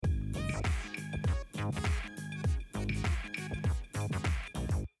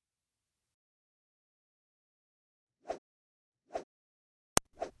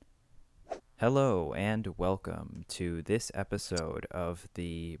Hello and welcome to this episode of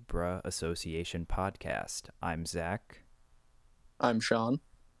the Bruh Association podcast. I'm Zach, I'm Sean.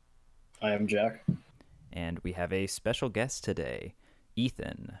 I am Jack. and we have a special guest today,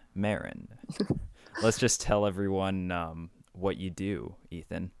 Ethan Marin. Let's just tell everyone what you do,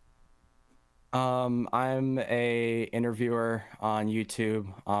 Ethan. I'm a interviewer on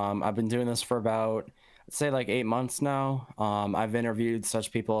YouTube. I've been doing this for about, I'd say like 8 months now. I've interviewed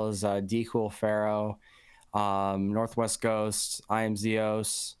such people as D Cool Pharaoh, Northwest Ghost, I Am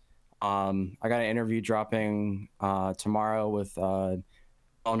Zeos. I got an interview dropping tomorrow with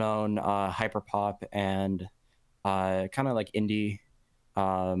well-known hyperpop and kind of like indie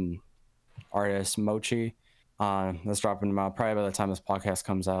um, artist Mochi. That's dropping tomorrow. Probably by the time this podcast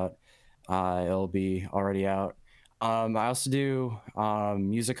comes out, it'll be already out. I also do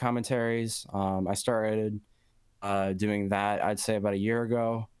music commentaries. I started doing that, I'd say, about a year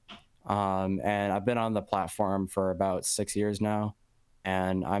ago. And I've been on the platform for about 6 years now.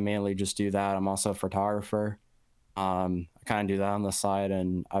 And I mainly just do that. I'm also a photographer. I kind of do that on the side.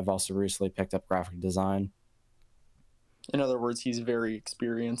 And I've also recently picked up graphic design. In other words, he's very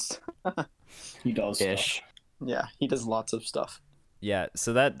experienced. He does Ish. Yeah, he does lots of stuff. Yeah,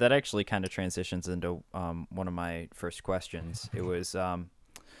 so that actually kind of transitions into one of my first questions. It was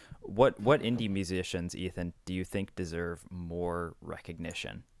what indie musicians, Ethan, do you think deserve more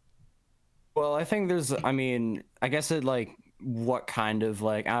recognition? Well, I think I guess it like what kind of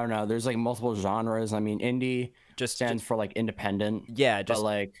like, I don't know, there's like multiple genres. I mean, indie just stands for like independent. Yeah, just but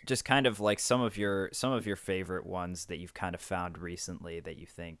like just kind of like some of your favorite ones that you've kind of found recently that you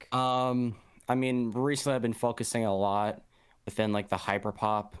think. I mean, recently I've been focusing a lot within like the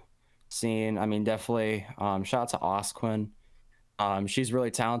hyperpop scene. I mean, definitely shout out to Osquin. She's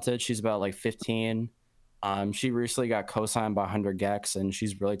really talented. She's about like 15. She recently got co-signed by 100 Gex and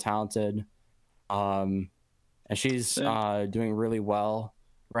she's really talented. And she's doing really well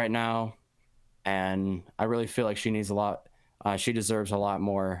right now. And I really feel like she needs a lot. She deserves a lot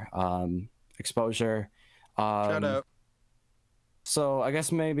more exposure. Shout out. So I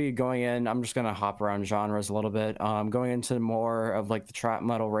guess maybe going in, I'm just gonna hop around genres a little bit. Going into more of like the trap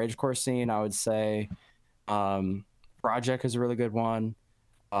metal ragecore scene, I would say Project is a really good one.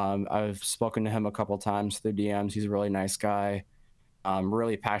 I've spoken to him a couple times through DMs. He's a really nice guy.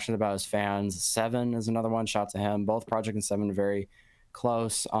 Really passionate about his fans. Seven is another one. Shout out to him. Both Project and Seven are very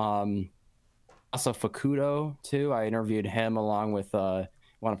close. Also Facudo too. I interviewed him along with one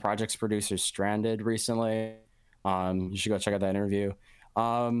of Project's producers, Stranded, recently. You should go check out that interview.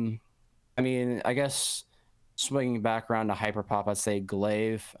 I mean, I guess swinging back around to hyperpop, I'd say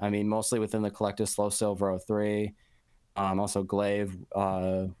Glaive. I mean, mostly within the collective Slow Silver 03. Also Glaive,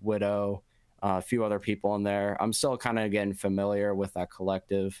 Widow, a few other people in there. I'm still kind of getting familiar with that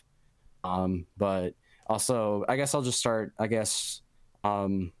collective. But also, I guess I'll just start,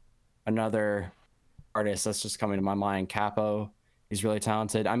 another artist that's just coming to my mind, Capo. He's really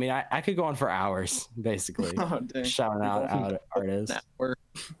talented. I mean, I could go on for hours, basically, shouting out artists.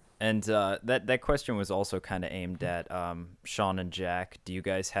 And that question was also kind of aimed at Sean and Jack. Do you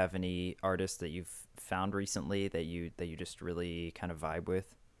guys have any artists that you've found recently that you just really kind of vibe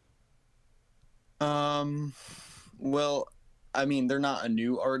with? Well, I mean, they're not a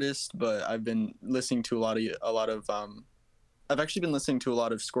new artist, but I've been listening to a lot of I've actually been listening to a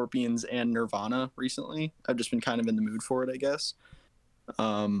lot of Scorpions and Nirvana recently. I've just been kind of in the mood for it, I guess.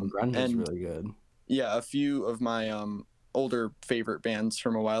 Grunge is really good. Yeah, a few of my older favorite bands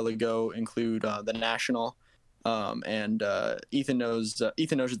from a while ago include The National, and Ethan knows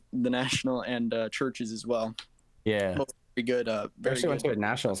The National and Churches as well. Yeah, both very good. We actually went to a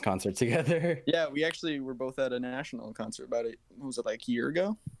Nationals concert together. Yeah, we actually were both at a National concert about it. What was it, like a year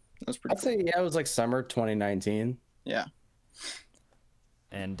ago? That was pretty. I'd say it was like summer 2019. Yeah.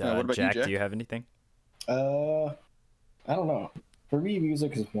 And what about Jack, you, Jack? do you have anything? I don't know. For me,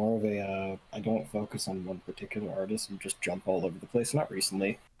 music is more of a, I don't focus on one particular artist and just jump all over the place. Not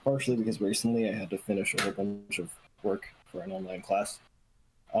recently. Partially because recently I had to finish a whole bunch of work for an online class.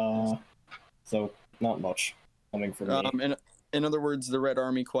 So not much coming from me. In other words, the Red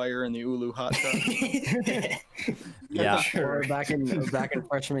Army Choir and the Ulu Hot Shot. Yeah. Sure. Or back in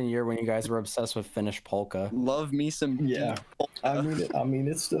freshman year when you guys were obsessed with Finnish polka. Love me some Yeah. I mean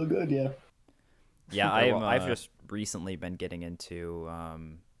it's still good, yeah. Yeah, I've just recently been getting into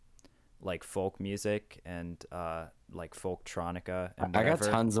like folk music and like folktronica and whatever. I got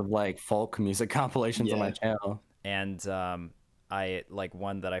tons of like folk music compilations on my channel. And I like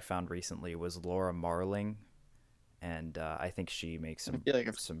one that I found recently was Laura Marling, and I think she makes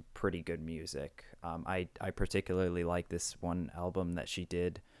some pretty good music. I particularly like this one album that she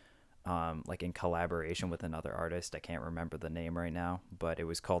did like in collaboration with another artist. I can't remember the name right now, but it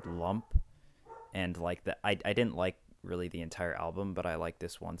was called Lump. And like I didn't like really the entire album, but I like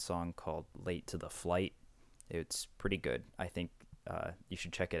this one song called Late to the Flight. It's pretty good. I think you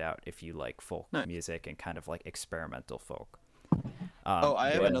should check it out if you like folk Nice. music and kind of like experimental folk.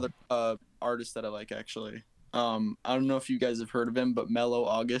 I have but- another artist that I like actually. I don't know if you guys have heard of him, but Mellow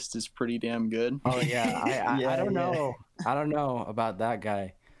August is pretty damn good. Oh yeah, I Yeah, don't yeah. know. I don't know about that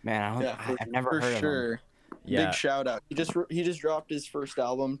guy. Man, I've never heard of him. Yeah. Big shout out. He just dropped his first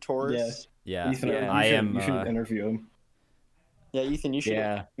album, Taurus. Yeah, Ethan, Yeah. you should interview him. Yeah, Ethan, you should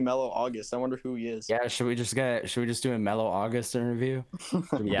Yeah. Mellow August. I wonder who he is. Yeah, should we just do a Mellow August interview?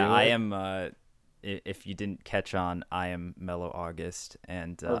 Should we yeah. do I it? am. If you didn't catch on, I am Mellow August,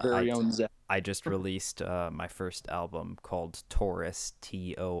 and Our very own Zach. I just released my first album called Taurus,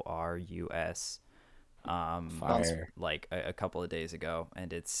 Torus, Fire. like a couple of days ago,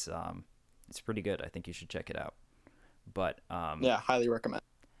 and it's pretty good. I think you should check it out. But Yeah, highly recommend.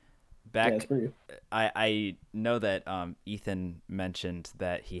 Yeah, back it's pretty good. I know that Ethan mentioned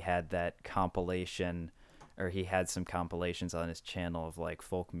that he had that compilation, or he had some compilations on his channel of like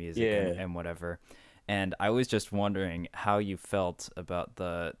folk music and whatever. And I was just wondering how you felt about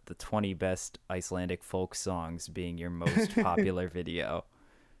the 20 best Icelandic folk songs being your most popular video.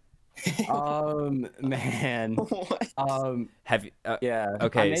 Man. What? Have you? Yeah.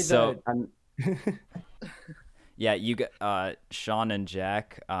 Okay, I made so- that- Yeah, you got Sean and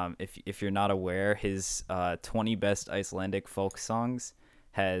Jack. If you're not aware, his 20 best Icelandic folk songs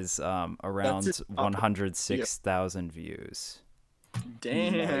has around his top 106,000 views.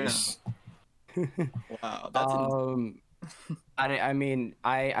 Damn. Nice. Wow. That's insane. I mean,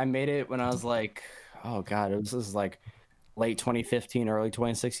 I made it when I was like, oh god, this is like late 2015, early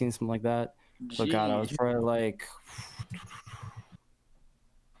 2016, something like that. So god, I was Jeez. probably like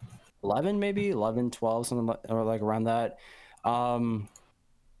 11, maybe 11, 12, something like, or like around that.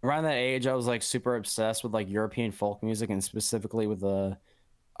 Around that age, I was like super obsessed with like European folk music and specifically with the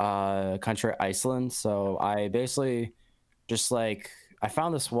country Iceland. So I basically just like I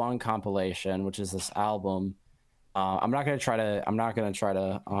found this one compilation, which is this album. I'm not gonna try to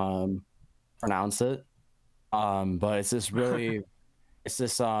pronounce it. But it's this really it's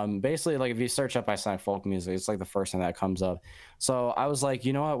this basically like if you search up Icelandic folk music, it's like the first thing that comes up. So I was like,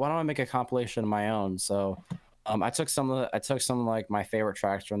 you know what, why don't I make a compilation of my own? So I took some of like my favorite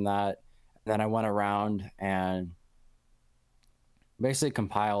tracks from that, and then I went around and basically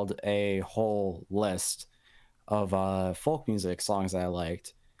compiled a whole list of folk music songs that I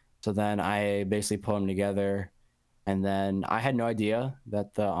liked. So then I basically put them together, and then I had no idea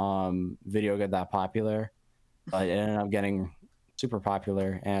that the video got that popular, but it ended up getting super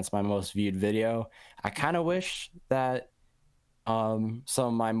popular, and it's my most viewed video. I kind of wish that some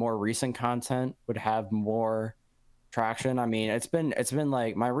of my more recent content would have more traction. I mean, it's been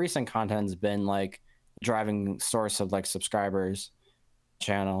like my recent content's been like driving source of like subscribers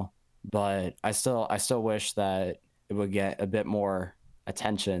channel, but I still wish that it would get a bit more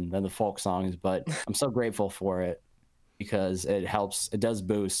attention than the folk songs, but I'm so grateful for it because it does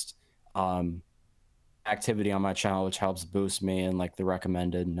boost activity on my channel, which helps boost me and like the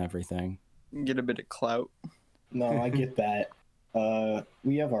recommended and everything. Get a bit of clout. No, I get that.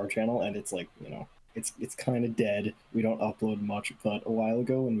 We have our channel, and it's like, it's kind of dead. We don't upload much, but a while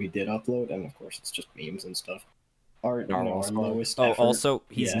ago when we did upload, and of course it's just memes and stuff. Our lowest Oh, effort, also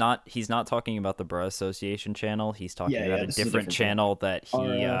he's yeah. he's not talking about the Bra Association channel. He's talking Yeah, about yeah, a this is a different different channel that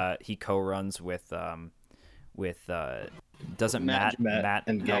Our, he co-runs with doesn't Matt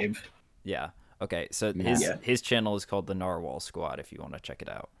and help? Gabe. Yeah. Okay. So Matt. Yeah. his channel is called the Narwhal Squad. If you want to check it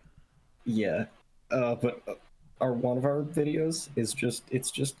out. Yeah, but one of our videos is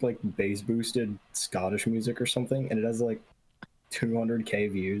just like bass boosted Scottish music or something, and it has like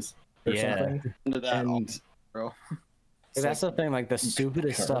 200k views or Yeah. something. Into that, And bro. it's That's like, the thing, like the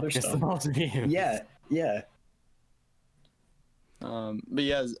stupidest kind of stuff other gets the stuff. most views. yeah. But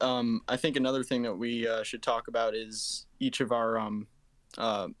yeah, I think another thing that we should talk about is each of our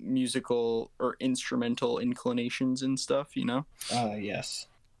musical or instrumental inclinations and stuff. Yes.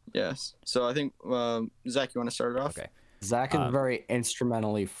 Yes. So I think Zach, you want to start it off? Okay. Zach is very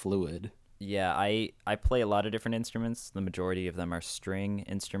instrumentally fluid. Yeah, I play a lot of different instruments. The majority of them are string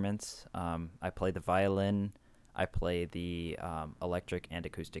instruments. I play the violin. I play the electric and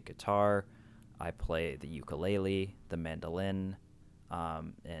acoustic guitar. I play the ukulele, the mandolin,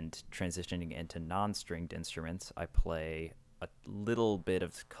 and transitioning into non-stringed instruments, I play a little bit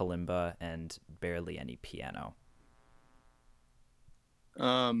of kalimba and barely any piano.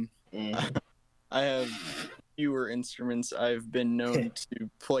 I have fewer instruments. I've been known to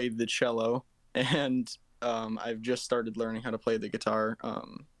play the cello, and I've just started learning how to play the guitar.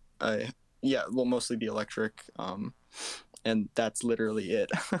 Mostly the electric, and that's literally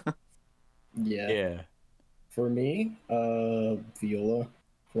it. Yeah. Yeah. For me, viola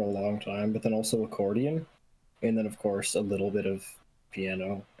for a long time, but then also accordion, and then of course a little bit of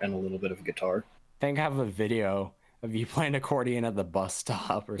piano and a little bit of guitar. I think I have a video of you playing accordion at the bus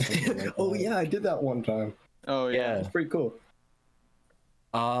stop or something like Oh that. yeah, I did that one time. Oh yeah. It's pretty cool.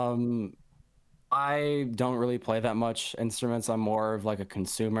 I don't really play that much instruments. I'm more of like a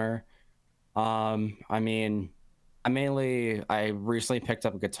consumer. I mean, I recently picked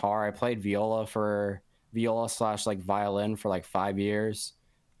up a guitar. I played viola slash like violin for like 5 years.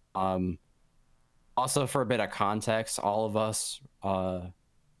 Also for a bit of context, all of us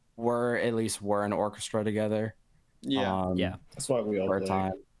were in orchestra together. Yeah. Yeah, That's why we all For a play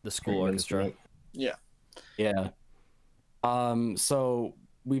time. the school an orchestra. instrument. Yeah. Yeah. So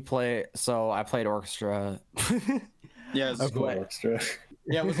I played orchestra. Yeah. It's I cool. play- Orchestra.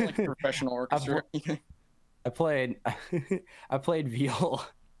 Yeah. It wasn't like a professional orchestra. I played I played viola.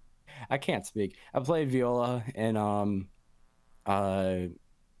 I can't speak. I played viola in for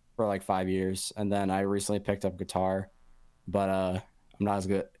like 5 years, and then I recently picked up guitar, but I'm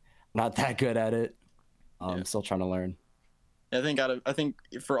not that good at it. Yeah. Still trying to learn. I think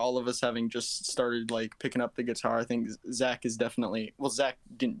for all of us having just started like picking up the guitar, I think Zach is definitely Zach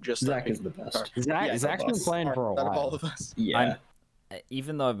didn't just start Zach is picking the up best. Zach's been playing for a out of all while. of us. Yeah.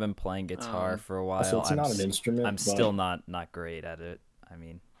 Even though I've been playing guitar for a while, So it's not an instrument. I'm but still not great at it. I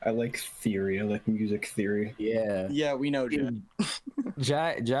mean, I like theory. I like music theory. Yeah. Yeah, we know,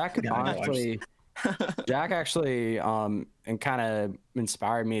 Jack. Jack Yeah, I know, Jack actually and kind of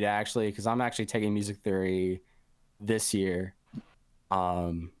inspired me to actually, because I'm actually taking music theory this year,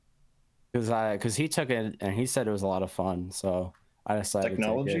 because he took it and he said it was a lot of fun, so I decided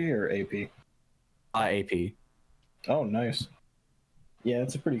Technology to take or AP? it. AP. Oh, nice. Yeah,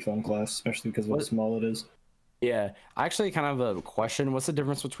 it's a pretty fun class, especially because of how What- small it is. Yeah, actually, kind of a question: what's the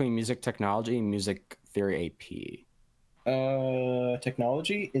difference between music technology and music theory AP?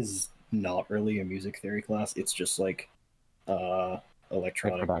 Technology is not really a music theory class. It's just like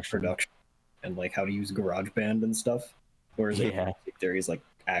electronic production and like how to use GarageBand and stuff. Whereas Yeah. music theory is like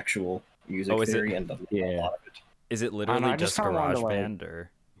actual music Oh, is it? theory and a lot of it. is it I don't know, literally I just just kinda wanted to, like- GarageBand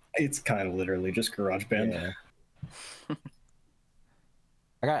or? It's kind of literally just GarageBand. Yeah.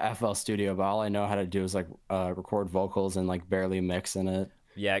 I got FL Studio, but all I know how to do is like record vocals and like barely mix in it.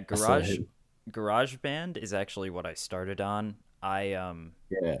 Yeah, That's it. GarageBand is actually what I started on. I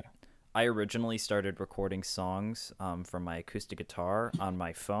Yeah. I originally started recording songs from my acoustic guitar on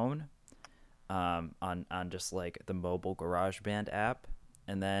my phone, on just like the mobile GarageBand app,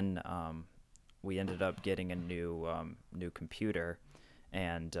 and then we ended up getting a new computer,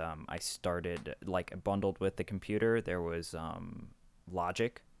 and I started like bundled with the computer. There was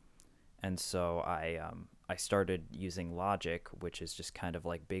Logic, and so I started using Logic, which is just kind of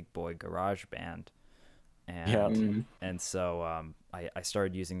like big boy GarageBand. And and so I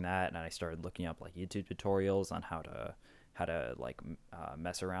started using that, and I started looking up like YouTube tutorials on how to like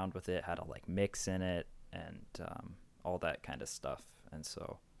mess around with it, how to like mix in it, and all that kind of stuff. And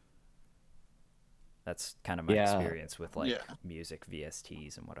so that's kind of my experience with like music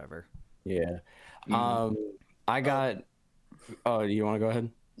VSTs and whatever. Yeah. I got. Oh, you want to go ahead?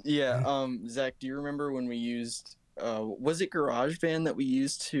 Yeah. Zach, do you remember when we used? Was it GarageBand that we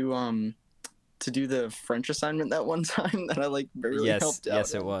used to do the French assignment that one time that I like barely helped out?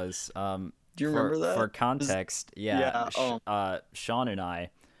 Yes, it was. Do you remember that? For context, Sean and I,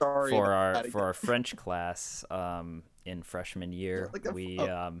 Sorry for about our French class in freshman year, like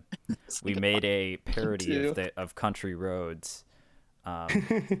we made a parody of Country Roads.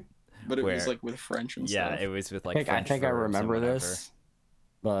 But it was like with French and stuff. Yeah, it was with like French I think I verbs and remember whatever. this,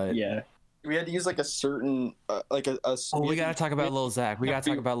 but Yeah. We had to use like a certain like a. oh, we gotta talk about Lil Zach. We gotta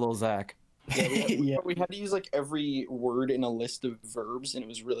talk about Lil Zach. Yeah, we had to use like every word in a list of verbs, and it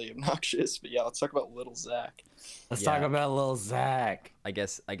was really obnoxious. But yeah, let's talk about Little Zach. Let's talk about Lil Zach. I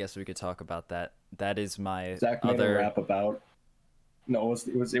guess we could talk about that. That is my Zach made other a rap about. No,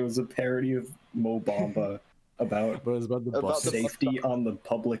 it was a parody of Mo Bamba about But it was about the About bus. the- safety on the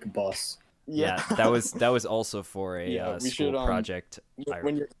public bus. yeah. That was also for a Yeah, we school should, project.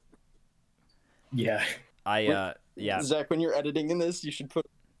 when you're Yeah. Zach, when you're editing in this, you should put a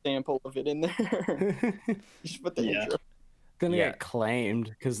sample of it in there. You should put the Yeah. intro. Gonna Yeah. get claimed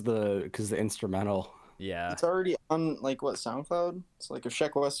because the instrumental. Yeah. It's already on like what, SoundCloud? It's like if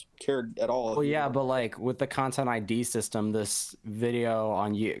Sheck West cared at all. Well, yeah, but like with the content ID system, this video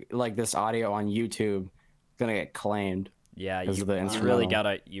on this audio on YouTube gonna get claimed. Yeah, 'Cause you, of the you really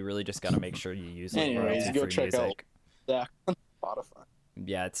instrumental. you really just gotta make sure you use like Anyways, go royalty-free check out music. Zach on Spotify.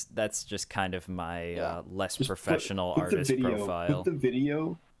 Yeah, that's just kind of my Yeah. less Just professional put the artist video. profile. Put the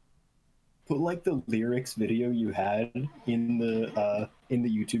video. Put like the lyrics video you had in the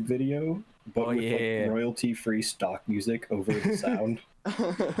YouTube video, but Oh, with yeah. like royalty-free stock music over the sound.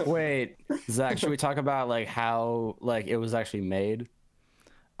 Wait, Zach, should we talk about like how like it was actually made?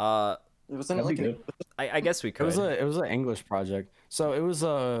 Uh, Wasn't it That'd be like good. I guess we It was could. it was an English project. So it was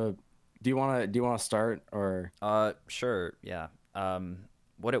a. Do you wanna start or? Sure, yeah.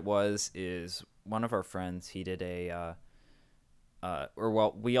 What it was is one of our friends, he did or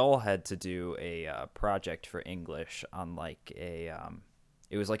well, we all had to do a project for English on like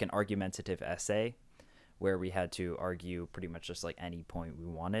it was like an argumentative essay where we had to argue pretty much just like any point we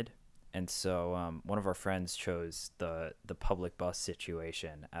wanted. And so one of our friends chose the public bus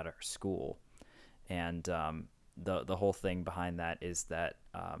situation at our school, and the whole thing behind that is that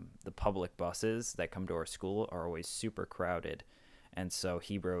the public buses that come to our school are always super crowded, and so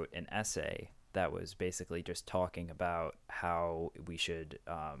he wrote an essay that was basically just talking about how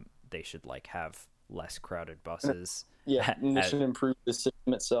they should like have less crowded buses Yeah, and they at, should improve the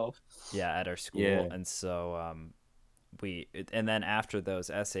system itself. at our school. Yeah. And so and then after those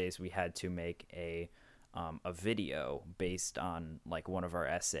essays we had to make a video based on like one of our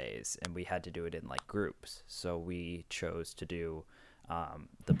essays, and we had to do it in like groups. So we chose to do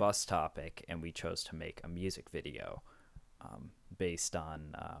the bus topic, and we chose to make a music video based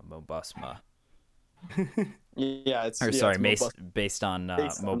on Mobusma. Yeah, it's Or yeah, sorry, it's based on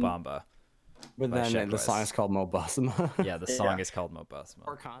Based on- Mobamba. But by then Sheck the song West. is called Mobusma. Yeah, the song Yeah. is called Mobusma.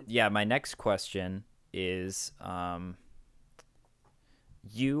 Or con- Yeah, my next question is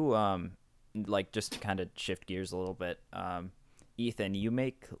you like, just to kind of shift gears a little bit, Ethan, you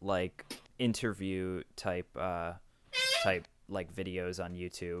make like interview type like videos on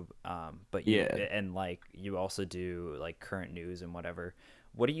YouTube, but you Yeah. and like you also do like current news and whatever.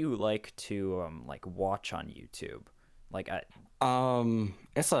 What do you like to like watch on YouTube? Like,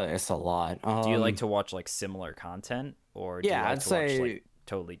 It's a lot. do you like to watch like similar content, or do you Yeah, like I'd to watch say like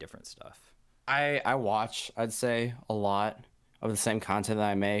totally different stuff? I watch, I'd say, a lot of the same content that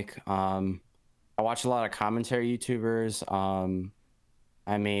I make. I watch a lot of commentary YouTubers.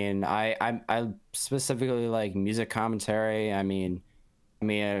 I mean, I specifically like music commentary. I mean,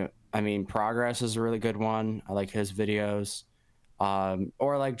 Progress is a really good one. I like his videos.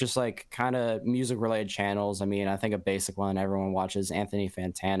 Or like just like kind of music related channels. I mean, I think a basic one everyone watches, Anthony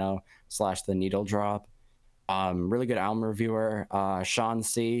Fantano / The Needle Drop. Really good album reviewer. Sean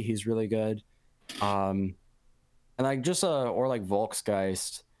C, he's really good. And like just or like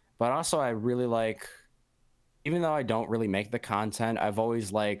Volksgeist. But also I really like, even though I don't really make the content, I've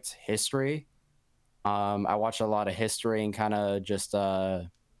always liked history. I watch a lot of history and kind of just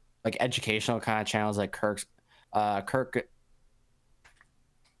like educational kind of channels like Kirk.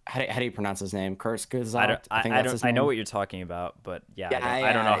 How do you pronounce his name? Kurzgesagt? I don't. think I that's don't. his I know name. what you're talking about, but yeah, Yeah,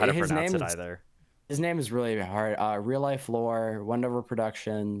 I don't know how to his pronounce name it is- either. His name is really hard. Real Life Lore, Wendover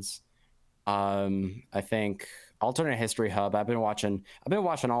Productions. I think Alternate History Hub. I've been watching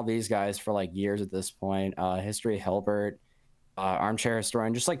all these guys for like years at this point. History Hilbert, Armchair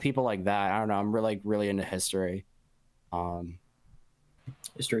Historian, just like people like that. I don't know. I'm really into history.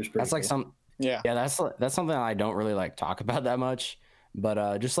 History's pretty That's like cool. yeah, that's something I don't really like talk about that much.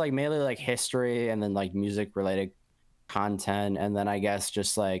 But just like mainly like history, and then like music related content, and then I guess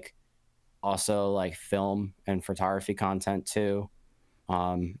just like also like film and photography content too.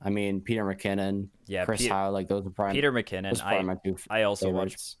 I mean, Peter McKinnon, Yeah, Chris Howe, like those are probably Peter McKinnon. those are probably my two I also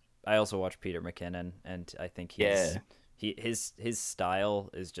favorites. watch Peter McKinnon, and I think Yeah. his style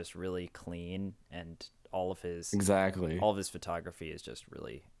is just really clean, and all of his Exactly. photography is just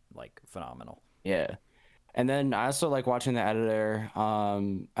really like phenomenal. Yeah. And then I also like watching the editor. I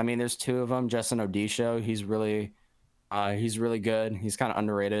mean, there's two of them. Justin Odisho, he's really good. He's kind of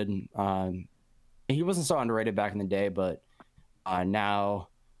underrated. He wasn't so underrated back in the day, but now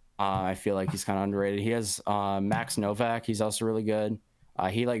I feel like he's kind of underrated. He has Max Novak. He's also really good.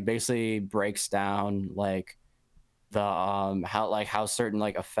 He like basically breaks down like the how certain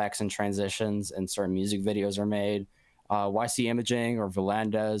like effects and transitions and certain music videos are made. YC Imaging or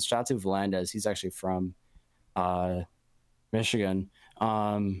Volandez. Shout out to Volandez. He's actually from Michigan.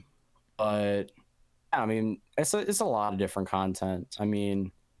 But I mean, it's a lot of different content. I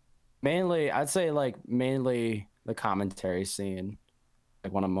mean, I'd say mainly the commentary scene,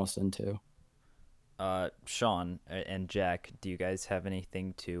 like what I'm most into. Sean and Jack, do you guys have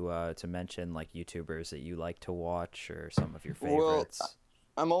anything to mention, like YouTubers that you like to watch, or some of your Well, favorites?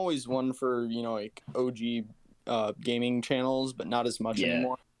 I'm always one for, like OG gaming channels, but not as much Yeah.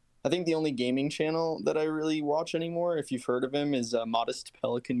 anymore. I think the only gaming channel that I really watch anymore, if you've heard of him, is Modest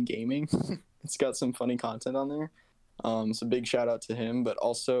Pelican Gaming. It's got some funny content on there. So big shout out to him. But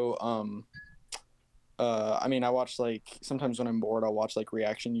also, I mean, I watch like sometimes when I'm bored, I'll watch like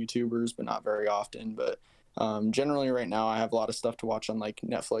reaction YouTubers, but not very often. But generally, right now, I have a lot of stuff to watch on like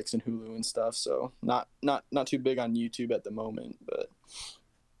Netflix and Hulu and stuff. So not too big on YouTube at the moment, but.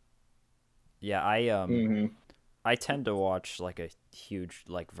 Yeah, Hmm. I tend to watch like a huge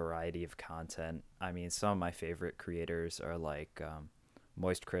like variety of content. I mean, some of my favorite creators are like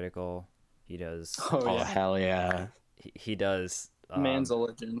Moist Critical. He does Oh Oh yeah, hell yeah. he does man's a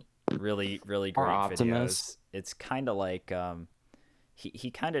legend. really Or great Optimus. videos. It's kind of like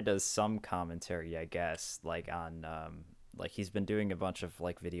he kind of does some commentary, I guess, like on like he's been doing a bunch of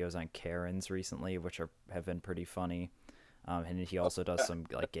like videos on Karens recently, which have been pretty funny. And he also does some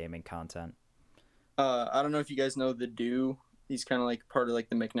like gaming content. I don't know if you guys know the Do. He's kind of like part of like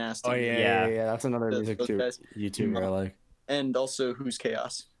the Oh McNasty. Yeah, yeah. That's another music Those too guys, YouTuber I like. and also Who's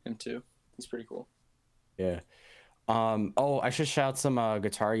Chaos. Him too. He's pretty cool. Yeah. Oh, I should shout some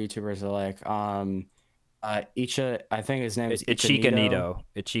guitar YouTubers I like. I think his name is Ichika Nito. Nito.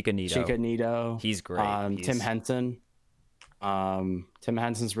 Ichika Nito. Chica Nito. He's great. Tim Henson. Tim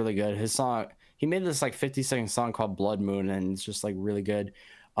Henson's really good. His song, he made this like 50-second song called Blood Moon, and it's just like really good.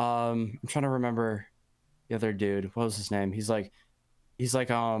 I'm trying to remember the other dude. What was his name? He's like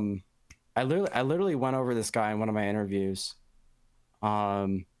I literally went over this guy in one of my interviews.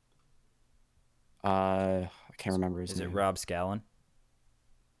 Um I can't remember his Is name. it Rob Scallon?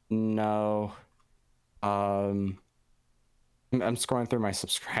 No. I'm scrolling through my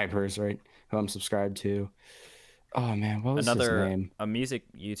subscribers, right? Who I'm subscribed to. Oh man, what was his name? A music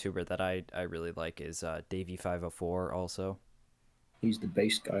YouTuber that I really like is Davey504 also. He's the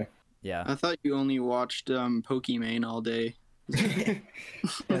bass guy. Yeah. I thought you only watched Pokimane all day.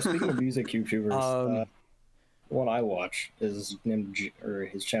 Yeah, speaking of music YouTubers, Um, one I watch is named or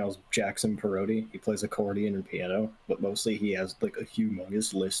his channel's Jackson Perotti. He plays accordion and piano, but mostly he has like a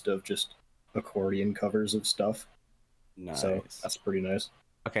humongous list of just accordion covers of stuff. nice. So that's pretty nice.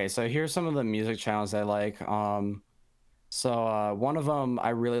 Okay, so here's some of the music channels I like. So one of them I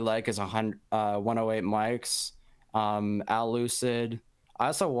really like is 108 Mics, Al Lucid. I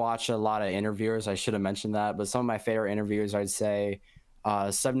also watch a lot of interviewers. I should have mentioned that, but some of my favorite interviewers I'd say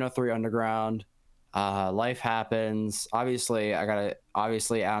 703 Underground, Life Happens. Obviously,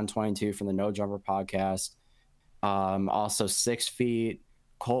 Adam 22 from the No Jumper podcast. Also 6 Feet,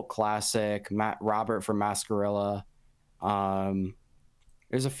 Cult Classic, Robert from Mascarilla.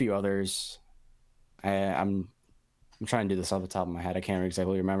 There's a few others. I'm trying to do this off the top of my head. I can't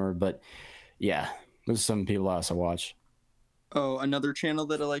exactly remember, but yeah, there's some people I also watch. Oh, another channel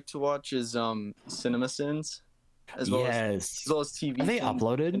that I like to watch is Cinema Sins, as well Yes. as TV. Are they Sins.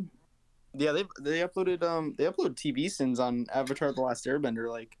 uploaded? Yeah, they upload TV Sins on Avatar: The Last Airbender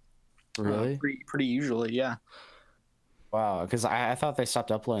like Really? pretty usually. Yeah. Wow. Because I thought they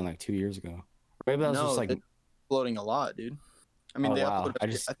stopped uploading like 2 years ago. Maybe that was just like. they're uploading a lot, dude. I mean, Oh, they wow. upload.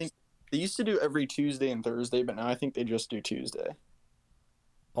 I think they used to do every Tuesday and Thursday, but now I think they just do Tuesday.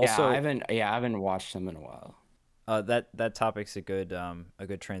 Also, I haven't watched them in a while. that topic's a good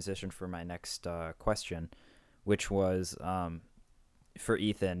transition for my next question, which was for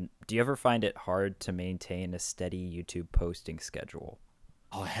Ethan. Do you ever find it hard to maintain a steady YouTube posting schedule?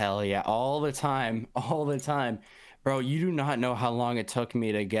 Oh hell yeah! All the time, bro. You do not know how long it took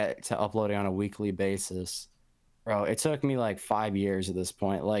me to get to uploading on a weekly basis, bro. It took me like 5 years at this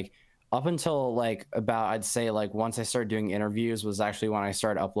point. Like up until like about I'd say like once I started doing interviews was actually when I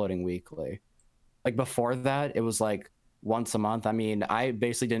started uploading weekly. Like before that, it was like once a month. I mean, I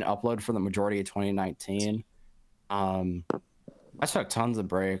basically didn't upload for the majority of 2019. I took tons of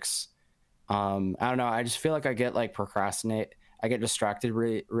breaks. I don't know. I just feel like I get like procrastinate. I get distracted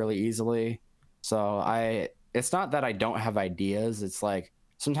really easily. So it's not that I don't have ideas. It's like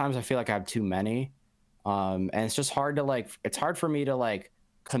sometimes I feel like I have too many. And it's just hard to like, it's hard for me to like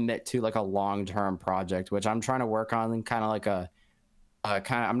commit to like a long-term project, which I'm trying to work on kind of like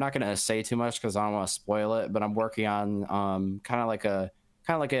I'm not going to say too much cause I don't want to spoil it, but I'm working on, kind of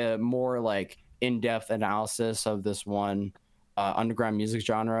like a more like in-depth analysis of this one, underground music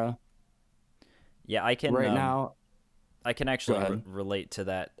genre. Yeah, I can Right now, I can Go actually ahead. relate to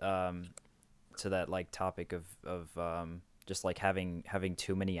that like topic of just like having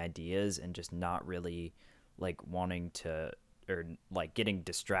too many ideas and just not really like wanting to, or like getting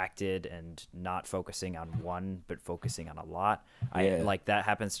distracted and not focusing on one but focusing on a lot. I Yeah. like that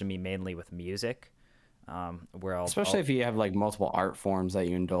happens to me mainly with music. where Especially if you have like multiple art forms that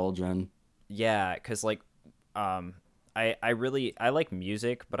you indulge in. Yeah, because like I like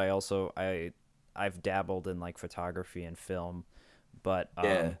music, but I've dabbled in like photography and film, but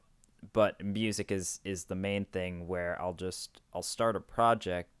Yeah. but music is the main thing where I'll start a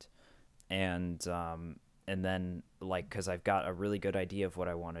project and then like because I've got a really good idea of what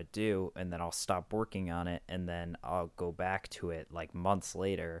I want to do, and then I'll stop working on it, and then I'll go back to it like months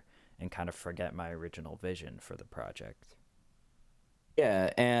later and kind of forget my original vision for the project.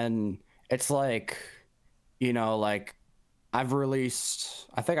 Yeah, and it's like, like I've released,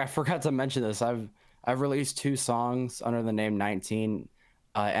 I think I forgot to mention this. I've released 2 songs under the name 19,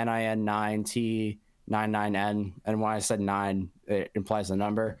 NIN9T99N, and when I said 9, it implies a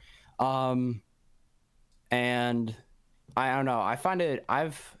number. And I don't know. I find it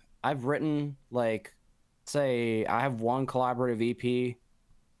I've written like, say I have one collaborative EP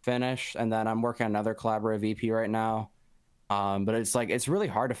finished, and then I'm working on another collaborative EP right now. But it's like it's really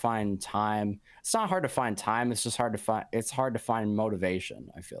hard to find time. It's not hard to find time. It's just hard to find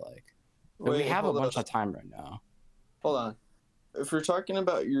motivation. I feel like. But we Wait, have a hold bunch on. of time right now. Hold on. If we're talking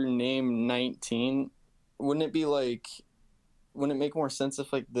about your name 19, wouldn't it be like wouldn't it make more sense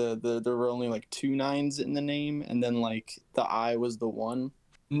if like there were only like 2 9s in the name and then like the I was the one?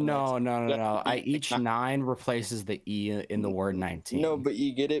 And No, like no, no, that no. would be like Each 9 replaces the E in the word 19. No, but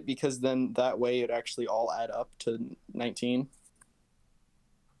you get it because then that way it actually all add up to 19.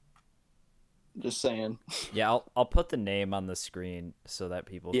 Just saying. Yeah, I'll put the name on the screen so that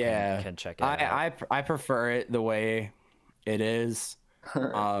people can check it out. I prefer it the way it is.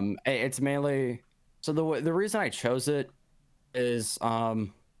 It's mainly so the reason I chose it is the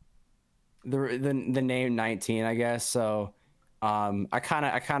name 19, I guess. So I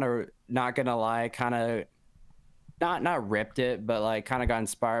kind of not gonna lie, kind of not ripped it, but like kind of got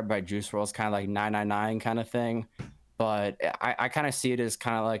inspired by Juice WRLD's kind of like 999 kind of thing. But I kind of see it as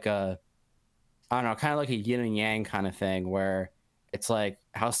kind of like I don't know, kind of like a yin and yang kind of thing where it's like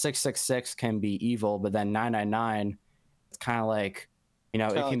how 666 can be evil, but then 999, it's kind of like, it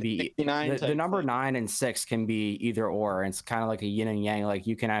Kinda can like be 69 the type number thing. 9 and 6 can be either or. And it's kind of like a yin and yang. Like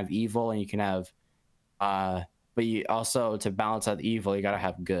you can have evil and you can have, but you also to balance out the evil, you got to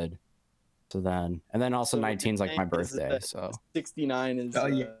have good. And then also So what 19 is you're like my saying is birthday. that So 69 is Oh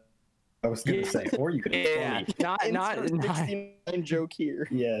yeah, I was gonna say, or you could have yeah, 20. not insert 69 joke here.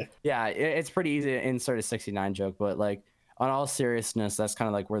 Yeah, yeah, it's pretty easy to insert a 69 joke, but like on all seriousness, that's kind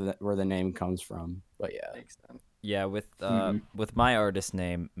of like where the name comes from. But yeah. Makes sense. Yeah, Mhm. with my artist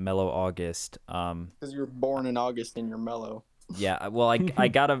name Mellow August. Because you were born in August and you're mellow. Yeah, well, I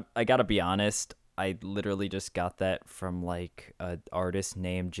gotta be honest. I literally just got that from like a artist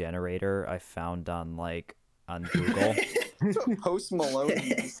name generator I found on Google, That's what Post Malone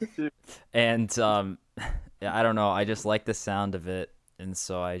used to do. and yeah, I don't know. I just like the sound of it, and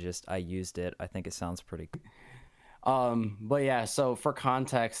so I used it. I think it sounds pretty. But yeah, so for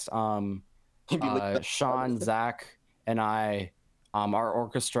context, Maybe like that. Sean, Zach, and I, our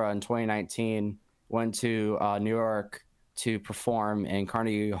orchestra in 2019 went to New York to perform in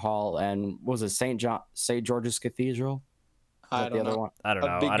Carnegie Hall and was it St. George's Cathedral? Is I that the don't other know. one? I don't A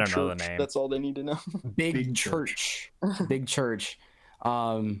know. big I don't church. know the name. That's all they need to know. Big church. church. Big church.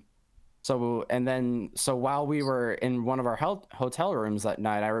 So while we were in one of our hotel rooms that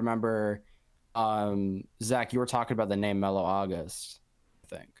night, I remember, Zach, you were talking about the name Mellow August,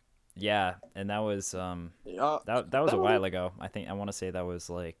 I think. Yeah, and that was that was a while ago. I want to say that was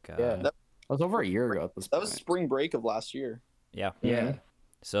like Yeah, that was over a year ago at this That point. was spring break of last year. yeah. Yeah.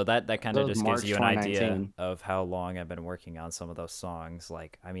 So that kind That of was just March gives you an idea 2019. of how long I've been working on some of those songs.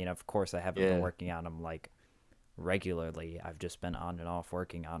 Like, I mean, of course, I haven't been working on them like regularly. I've just been on and off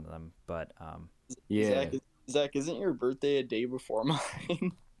working on them. But Yeah. Zach, isn't your birthday a day before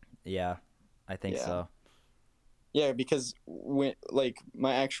mine? yeah, I think Yeah. so. Yeah, because when like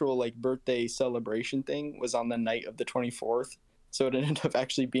my actual like birthday celebration thing was on the night of the 24th, so it ended up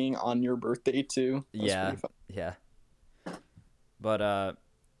actually being on your birthday too. That was Yeah, pretty fun. yeah. But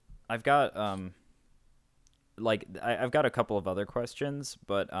I've got I've got a couple of other questions,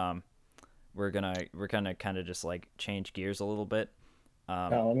 but we're gonna kind of just like change gears a little bit.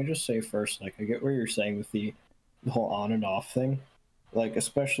 now let me just say first, like I get what you're saying with the whole on and off thing, like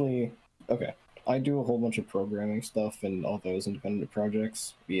especially okay. I do a whole bunch of programming stuff and all those independent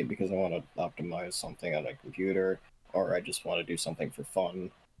projects, be it because I want to optimize something on a computer, or I just want to do something for fun,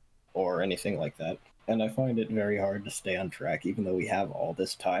 or anything like that. And I find it very hard to stay on track, even though we have all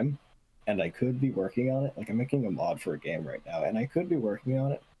this time. And I could be working on it. Like I'm making a mod for a game right now, and I could be working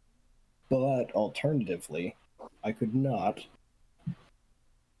on it. But alternatively, I could not.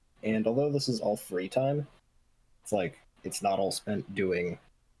 And although this is all free time, it's like it's not all spent doing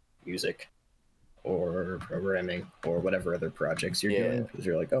music or programming or whatever other projects you're doing, because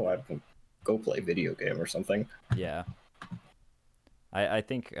you're like, oh, I can go play video game or something. Yeah. I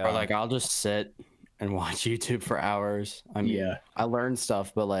think Or like I'll just sit and watch YouTube for hours. I mean, Yeah. I learn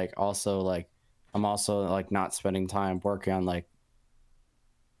stuff, but like also like I'm also like not spending time working on like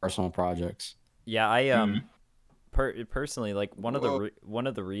personal projects. yeah, I Mm. personally, like one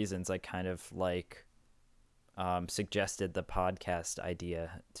of the reasons I kind of like suggested the podcast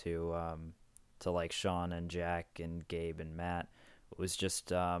idea to like Sean and Jack and Gabe and Matt was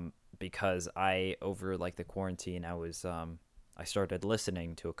just because I over like the quarantine I started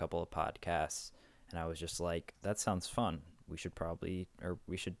listening to a couple of podcasts and I was just like, that sounds fun. We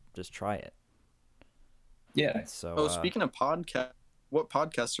should just try it. Yeah. So Oh, speaking of podcast, what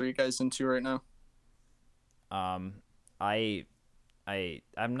podcasts are you guys into right now? um I'm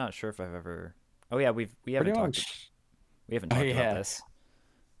not sure if I've ever. Oh yeah, we haven't Pretty talked much. we haven't Oh, talked yeah. about this.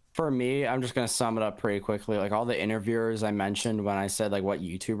 For me, I'm just gonna sum it up pretty quickly. Like all the interviewers I mentioned when I said like what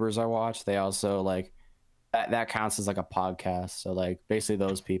YouTubers I watch, they also like that counts as like a podcast. So like basically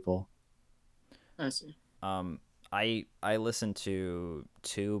those people. I see. I listen to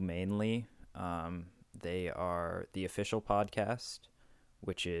two mainly. They are the official podcast,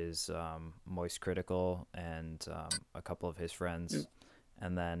 which is Moist Critical and a couple of his friends. Yep.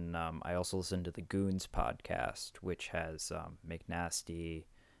 And then I also listen to the Goons podcast, which has McNasty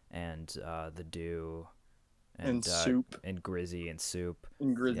and the Do And Soup. and Grizzy and Soup.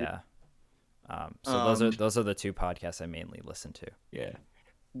 And Grizzy. Yeah. So those are the two podcasts I mainly listen to. Yeah.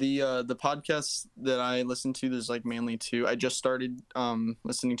 The podcasts that I listen to, there's like mainly two. I just started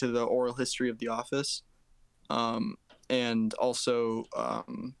listening to the oral history of The Office, and also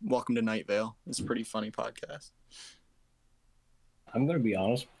Welcome to Night Vale. It's a pretty funny podcast. I'm gonna be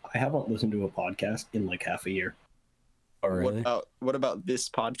honest. I haven't listened to a podcast in like half a year. Oh, really? What about this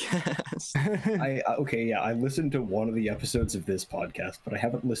podcast? I listened to one of the episodes of this podcast, but I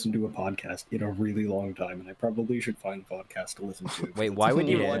haven't listened to a podcast in a really long time, and I probably should find a podcast to listen to. Wait, why would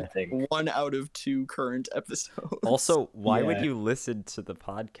you? Yeah. One out of two current episodes. Also, why would Yeah. you listen to the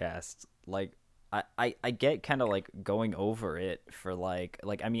podcast? Like, I get kind of like going over it for like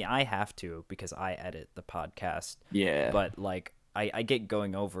I mean I have to because I edit the podcast, Yeah. but like I get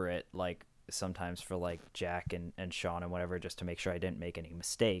going over it like sometimes for like Jack and Sean and whatever just to make sure I didn't make any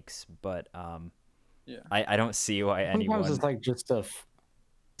mistakes. But Yeah. I don't see why anyone. Sometimes it's like just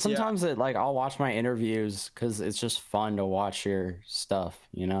sometimes it like I'll watch my interviews because it's just fun to watch your stuff,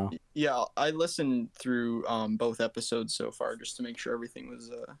 you know. Yeah, I listened through both episodes so far just to make sure everything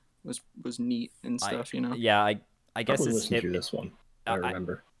was neat and stuff. You know. Yeah, I guess Probably it's listen to this one. I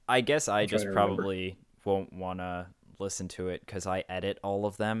remember. I guess I I'm trying just to remember. probably won't want to listen to it because I edit all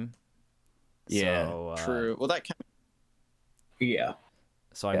of them. Yeah, So, True. Well, that can. Yeah.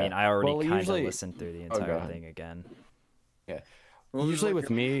 So I Yeah. mean, I already Well, kind of usually- listened through the Oh, go entire ahead. thing again. What was Usually like with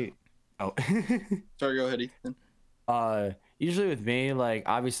me, Sorry, go ahead, Ethan. usually with me, like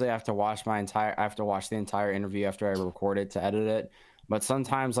obviously I have to watch the entire interview after I record it to edit it. But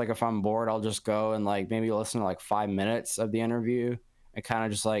sometimes, like if I'm bored, I'll just go and like maybe listen to like 5 minutes of the interview and kind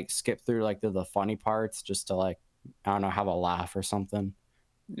of just like skip through like the funny parts just to like I don't know have a laugh or something.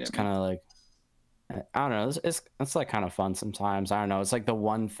 Yeah, It's kind of like I don't know. It's like kind of fun sometimes. I don't know. It's like the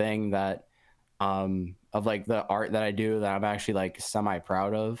one thing that of like the art that I do that I'm actually like semi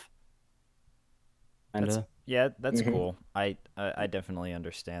proud of. Kinda. Yeah, that's Mhm. cool. I definitely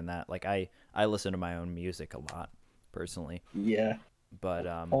understand that. Like I listen to my own music a lot personally, Yeah. but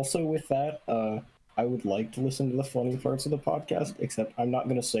Also, with that, I would like to listen to the funny parts of the podcast, except I'm not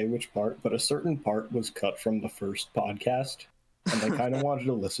going to say which part, but a certain part was cut from the first podcast, and I kind of wanted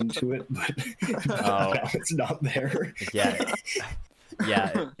to listen to it, but Oh. now it's not there. yeah,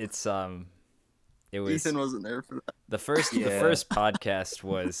 it's it was Ethan wasn't there for that. the first Yeah. podcast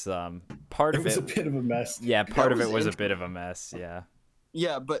was part It of was a it. bit of a mess. Yeah, part of was it was a interesting. bit of a mess. Yeah.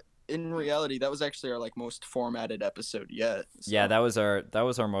 Yeah, but in reality, that was actually our like most formatted episode yet. So. Yeah, that was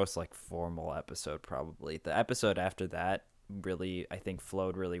our most like formal episode probably. The episode after that really I think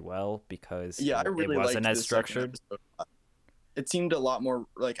flowed really well because Yeah, I really it wasn't liked as the second structured. episode. It seemed a lot more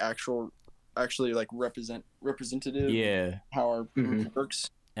like actually like representative. Yeah. How our group Mhm. works.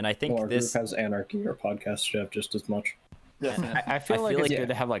 And I think Well, our this group has anarchy. Our podcast should have just as much. Yeah. I feel I like feel it's like- good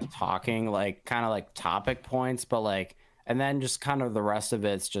to have like talking, like kind of like topic points, but like, and then just kind of the rest of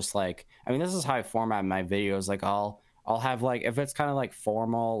it's just like, I mean, this is how I format my videos. Like I'll have like, if it's kind of like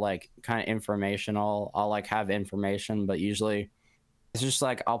formal, like kind of informational, I'll like have information, but usually it's just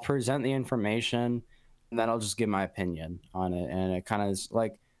like, I'll present the information and then I'll just give my opinion on it. And it kind of is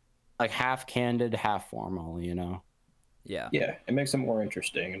like, like half candid, half formal, you know? Yeah. Yeah, it makes it more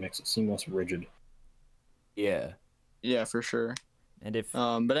interesting. It makes it seem less rigid. Yeah. Yeah, for sure. And if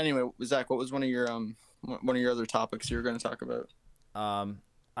But anyway, Zach, what was one of your other topics you were going to talk about? um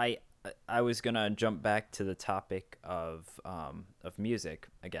I I was gonna jump back to the topic of music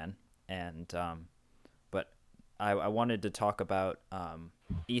again, and but I wanted to talk about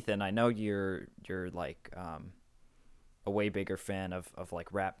Ethan. I know you're like a way bigger fan of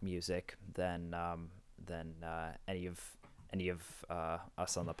like rap music than any of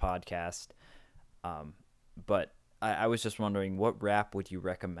us on the podcast. But I was just wondering, what rap would you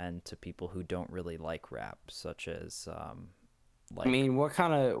recommend to people who don't really like rap, such as I mean, what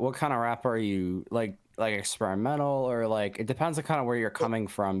kind of rap are you like experimental or like it depends on kind of where you're coming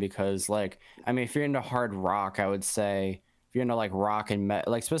from because like I mean if you're into hard rock, I would say if you're into like rock and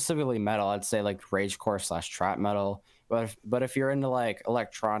like specifically metal, I'd say like ragecore / trap metal. But if you're into like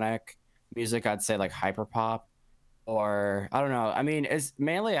electronic music, I'd say like hyperpop or I don't know. I mean, it's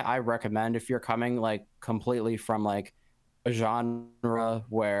mainly I recommend if you're coming like completely from like a genre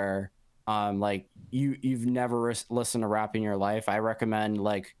where like you've never listened to rap in your life. I recommend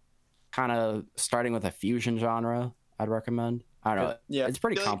like kind of starting with a fusion genre. I'd recommend. I don't know. Yeah, It's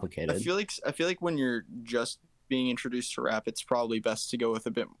pretty I feel like complicated. I feel like when you're just being introduced to rap, it's probably best to go with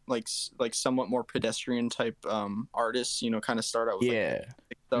a bit like somewhat more pedestrian type artists. You know, kind of start out with like Yeah.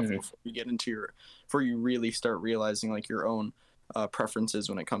 stuff Mhm. before you get into before you really start realizing like your own preferences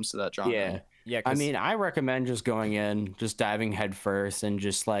when it comes to that genre. Yeah. yeah, I because mean, I recommend just going in, just diving head first and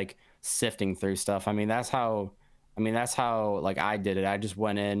just like sifting through stuff. I mean, that's how like I did it. I just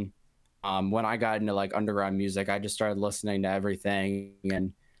went in when I got into like underground music, I just started listening to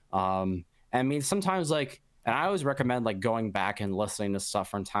everything um I mean, sometimes like and I always recommend like going back and listening to stuff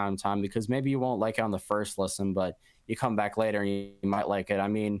from time to time because maybe you won't like it on the first listen, but you come back later and you might like it. I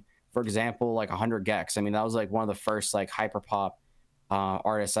mean, for example, like 100 Gex. I mean, that was like one of the first like hyperpop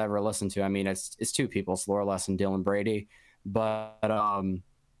artists I ever listened to. I mean, it's two people, it's Laura Less and Dylan Brady. But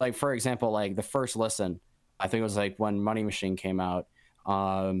like for example, like the first listen, I think it was like when Money Machine came out.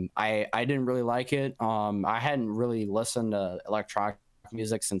 I didn't really like it. I hadn't really listened to electronic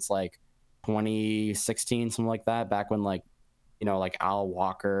music since like 2016, something like that. Back when like like Al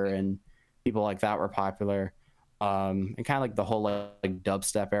Walker and people like that were popular. And kind of like the whole like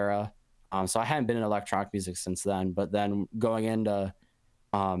dubstep era. So I hadn't been in electronic music since then. But then going into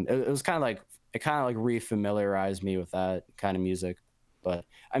it was kind of like it kind of like refamiliarized me with that kind of music. But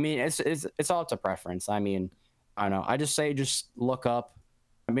I mean, it's all up to preference. I mean, I don't know. I just say just look up.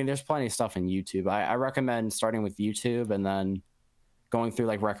 I mean, there's plenty of stuff in YouTube. I recommend starting with YouTube and then going through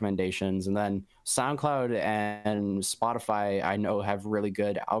like recommendations, and then SoundCloud and Spotify I know have really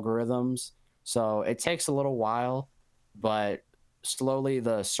good algorithms. So it takes a little while, but slowly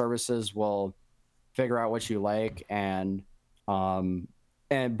the services will figure out what you like um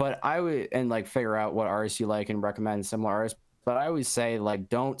but I would and like figure out what artists you like and recommend similar artists. But I always say like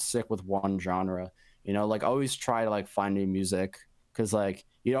don't stick with one genre. Like always try to like find new music because like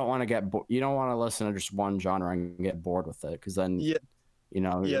you don't want to you don't want to listen to just one genre and get bored with it because then Yeah,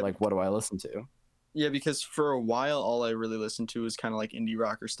 you're yeah, like, what do I listen to? yeah. Because for a while, all I really listened to was kind of like indie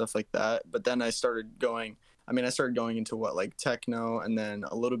rock or stuff like that. But then I started going. I mean, I started going into what like techno, and then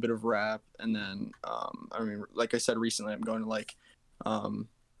a little bit of rap, and then I mean, like I said recently, I'm going to like um,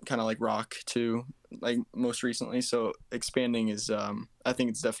 kind of like rock too, like most recently. So expanding is I think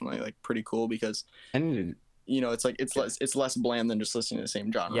it's definitely like pretty cool because And it's like it's less bland than just listening to the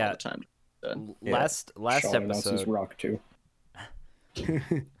same genre all yeah, the time. yeah. last Sean announces episode, rock too.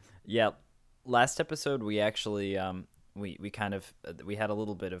 yeah, last episode we actually we kind of we had a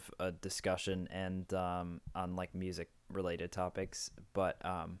little bit of a discussion and on like music related topics, but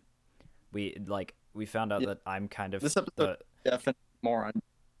we found out Yeah, that I'm kind of this episode the definitely more on.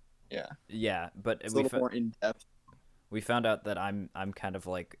 Yeah, yeah, but it's a little more in depth. we found out that I'm kind of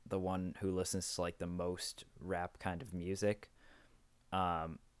like the one who listens to like the most rap kind of music.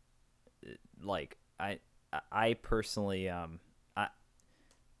 Um, like I personally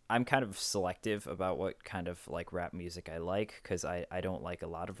I'm kind of selective about what kind of like rap music I like because I don't like a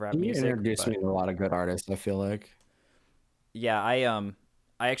lot of rap You music. introduced But me to a lot of good artists, I feel like. yeah,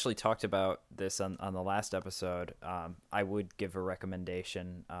 I actually talked about this on the last episode. I would give a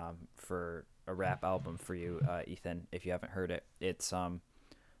recommendation for a rap album for you, Ethan, if you haven't heard it. It's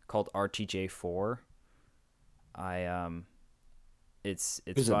called RTJ4. I it's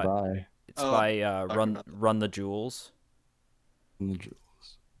Who's it by by? it's Oh, by talking about that. Run the Jewels.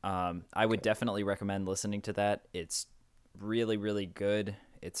 I would definitely recommend listening to that. It's really, really good.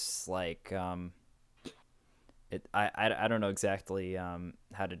 It's like I don't know exactly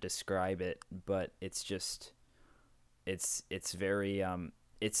how to describe it, but it's just it's very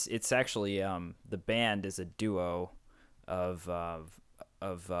it's actually the band is a duo of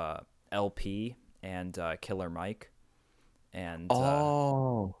LP and Killer Mike, and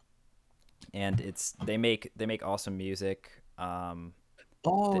Oh, it's they make awesome music.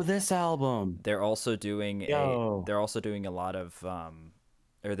 oh, this album. They're also doing Yo, a lot of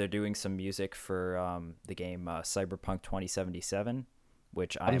or they're doing some music for the game Cyberpunk 2077,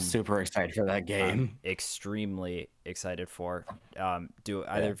 which I'm super excited for that I'm game. extremely excited for. Do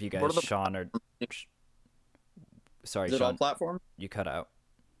Yeah. either of you What guys, are the Sean or sorry, Is it all Sean, platform? you cut out.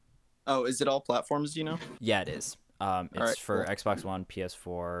 Oh, is it all platforms? Do you know? Yeah, it is. All It's right, for cool. Xbox One,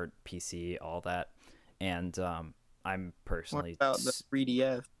 PS4, PC, all that, and I'm What personally, about the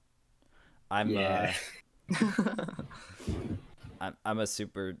 3DS? I'm Yeah. I'm a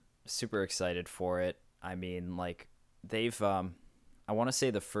super excited for it. I mean, like they've I want to say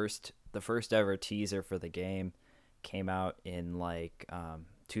the first ever teaser for the game came out in like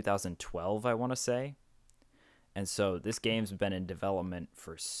 2012, I want to say. And so this game's been in development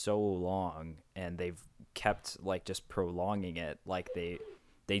for so long, and they've kept like just prolonging it. Like they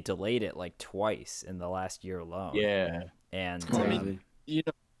delayed it like twice in the last year alone. Yeah. And Well, I mean, Crazy.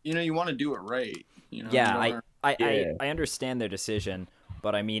 you know, you want to do it right. You yeah, don't I, wanna- I, I Yeah. I understand their decision,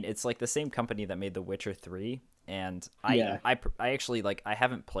 but I mean it's like the same company that made The Witcher 3, and Yeah. I actually like I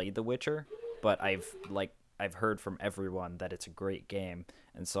haven't played The Witcher, but I've heard from everyone that it's a great game,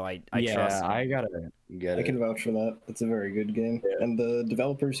 and so I trust. Yeah, I gotta get I can it. vouch for that. It's a very good game, Yeah. and the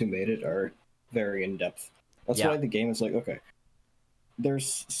developers who made it are very in depth. That's Yeah, why the game is like, okay.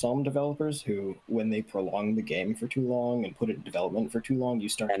 There's some developers who, when they prolong the game for too long and put it in development for too long, you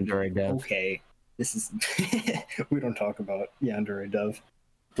start to be Android like, dev. okay, this is. We don't talk about Android dev,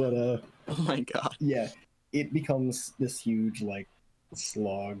 but Oh my god. yeah, it becomes this huge like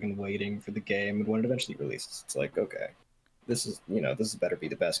slog and waiting for the game, and when it eventually releases, it's like, okay, this better be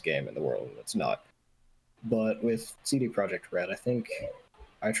the best game in the world, and it's not. But with CD Projekt Red, I think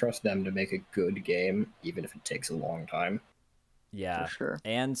I trust them to make a good game, even if it takes a long time. yeah. For sure.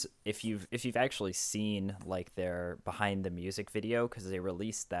 And if you've actually seen like their behind the music video, because they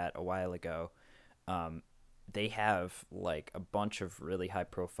released that a while ago, um, they have like a bunch of really high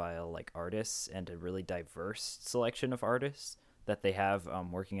profile like artists and a really diverse selection of artists that they have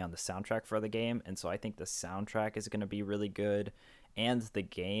working on the soundtrack for the game. And so I think the soundtrack is going to be really good, and the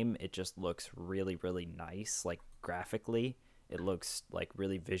game, it just looks really really nice, like graphically it looks like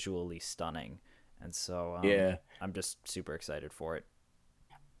really visually stunning. And so Yeah. I'm just super excited for it.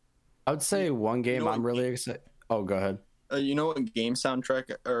 I would say one You game know I'm what? really excited. Oh, go ahead. You know what game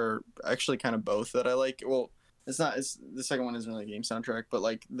soundtrack, or actually kind of both that I like? Well, it's not. It's the second one isn't really a game soundtrack, but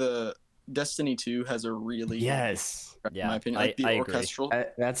like the Destiny 2 has a really good Yes. soundtrack, in Yeah, my opinion. Like the I agree. orchestral,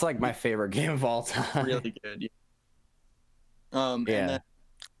 That's like my favorite game of all time. really good. Yeah. And Yeah, then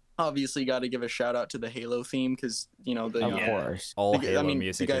obviously got to give a shout out to the Halo theme because the of Yeah. course. All the, Halo I mean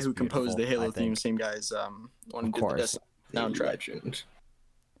music the guy is who beautiful, composed the Halo I theme, think. same guys one Of who did the course. Destiny soundtrack, Legend.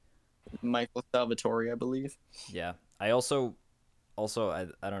 Michael Salvatore, I believe. Yeah. I also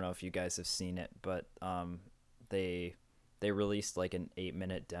I don't know if you guys have seen it, but they released like an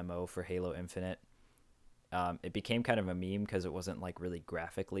 8-minute demo for Halo Infinite. It became kind of a meme because it wasn't like really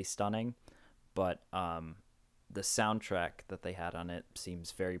graphically stunning, but the soundtrack that they had on it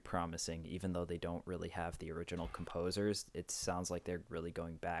seems very promising. Even though they don't really have the original composers, it sounds like they're really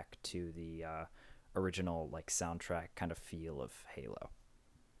going back to the original like soundtrack kind of feel of Halo.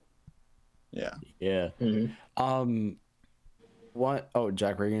 Yeah. Yeah. Mhm. What? Oh,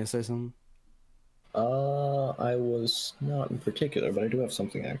 Jack, were you gonna say something? I was not in particular, but I do have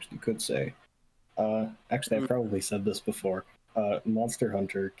something I actually could say. Actually, I've probably said this before. Monster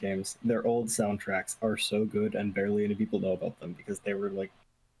Hunter games, their old soundtracks are so good, and barely any people know about them because they were like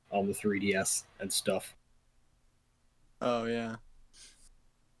on the 3DS and stuff. Oh yeah.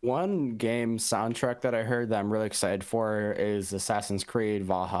 One game soundtrack that I heard that I'm really excited for is Assassin's Creed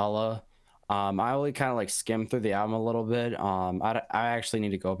Valhalla. I only kind of like skimmed through the album a little bit. I actually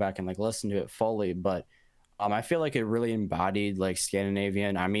need to go back and like listen to it fully, but I feel like it really embodied like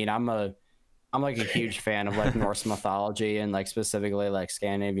Scandinavian. I mean, I'm like a huge fan of like Norse mythology and like specifically like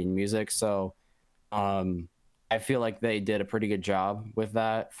Scandinavian music. So I feel like they did a pretty good job with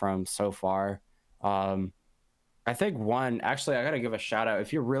that from so far. I think actually I gotta give a shout out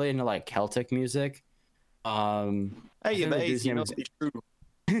if you're really into like Celtic music. I Hey, think the Baze, dude's you name know is it's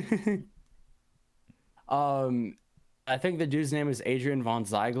true. I think the dude's name is Adrian von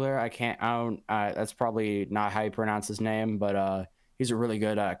Ziegler. I don't that's probably not how you pronounce his name, but he's a really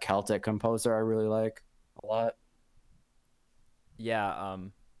good Celtic composer I really like a lot. Yeah,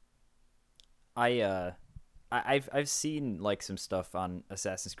 I I've seen like some stuff on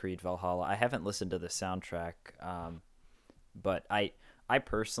Assassin's Creed Valhalla. I haven't listened to the soundtrack, but I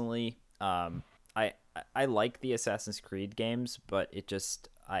personally I like the Assassin's Creed games, but it just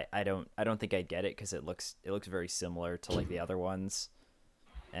I don't think I get it because it looks very similar to like the other ones,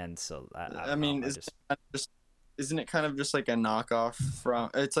 and so I I don't know. mean, I just isn't it kind of just like a knockoff from?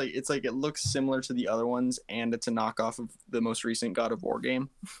 It's like it looks similar to the other ones, and it's a knockoff of the most recent God of War game.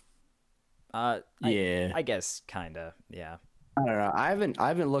 Yeah. I guess kinda, yeah. I don't know. I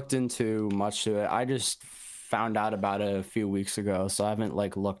haven't looked into much to it. I just found out about it a few weeks ago, so I haven't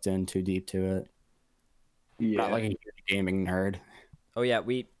like looked in too deep to it. Yeah. Not like a huge gaming nerd. Oh yeah,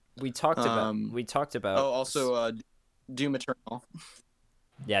 we talked about Oh, also, Doom Eternal.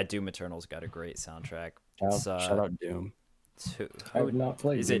 yeah, Doom Eternal's got a great soundtrack. Shout, It's shout out Doom. I have not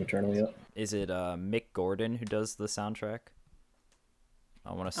played is Doom it Eternal yet. is it Mick Gordon who does the soundtrack?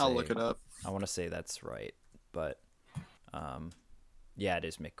 I want to say I'll look it up. I want to say that's right, but yeah, it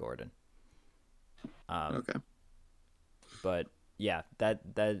is Mick Gordon. Okay. But yeah, that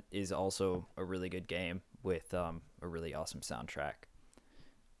is also a really good game with a really awesome soundtrack.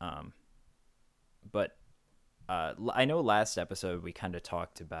 But I know last episode we kind of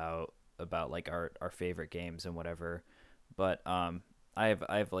talked about like our favorite games and whatever, but I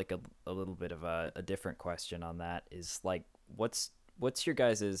have like a little bit of a different question on that. Is like what's your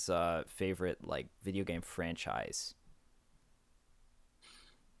guys' favorite like video game franchise?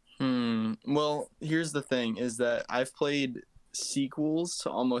 Well, here's the thing: is that I've played sequels to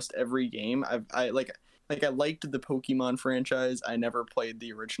almost every game. I like I liked the Pokemon franchise. I never played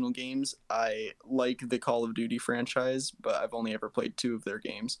the original games. I like the Call of Duty franchise, but I've only ever played 2 of their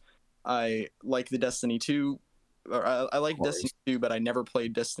games. I like the Destiny 2, or I like Destiny 2, but I never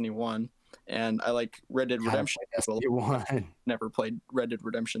played Destiny 1. And I like Red Dead Redemption. Destiny 1. Never played Red Dead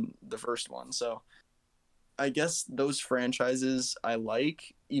Redemption, the first one. So I guess those franchises I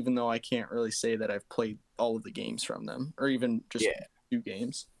like, even though I can't really say that I've played all of the games from them, or even just 2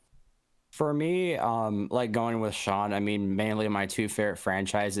 games. For me, like going with Sean, I mean, mainly my 2 favorite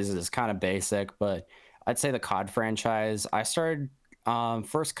franchises is kind of basic, but I'd say the COD franchise. I started,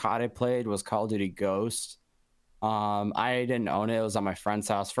 first COD I played was Call of Duty Ghost. I didn't own it. It was at my friend's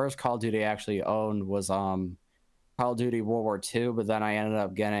house. First Call of Duty I actually owned was Call of Duty World War II, but then I ended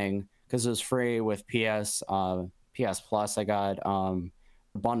up getting, because it was free with PS Plus, I got a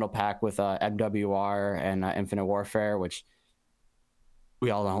bundle pack with MWR and Infinite Warfare, which we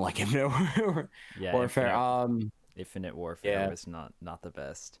all don't like Infinite Yeah, Warfare. Infinite Warfare was not the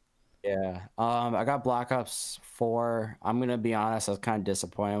best. Yeah. I got Black Ops 4. I'm gonna be honest, I was kind of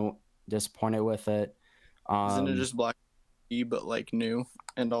disappointed with it. Isn't it just Black Ops, but like new,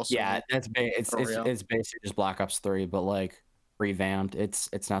 and also it's basically just Black Ops 3, but like revamped. It's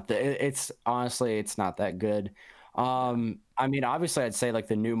not it's honestly it's not that good. I mean, obviously I'd say like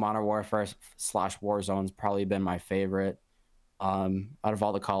the new Modern Warfare / Warzone's probably been my favorite. Out of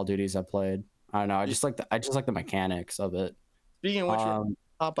all the Call of Duties I played. I don't know. I just like the mechanics of it. Speaking of which,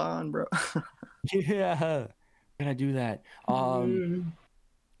 hop on, bro. Yeah, can I do that?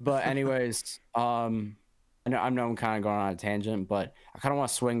 But anyways, I know I'm kind of going on a tangent, but I kind of want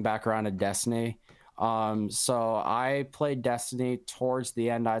to swing back around to Destiny. So I played Destiny towards the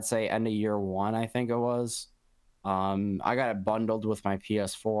end. I'd say end of year 1, I think it was. I got it bundled with my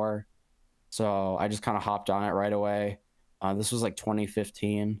PS4, so I just kind of hopped on it right away. This was like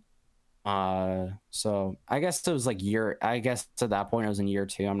 2015. So I guess it was like I guess at that point it was in year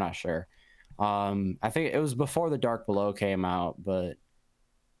 2. I'm not sure. I think it was before the Dark Below came out, but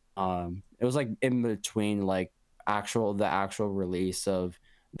it was like in between like the actual release of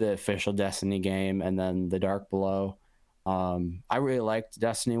the official Destiny game and then the Dark Below. I really liked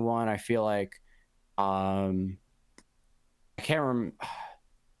Destiny 1. I feel like I can't remember.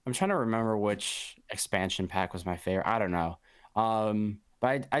 I'm trying to remember which expansion pack was my favorite. I don't know.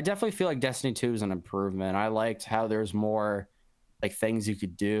 But I definitely feel like Destiny 2 is an improvement. I liked how there's more like things you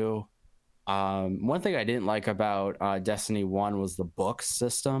could do. One thing I didn't like about Destiny 1 was the book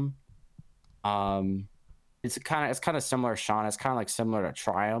system. It's kind of similar, Sean. It's kind of like similar to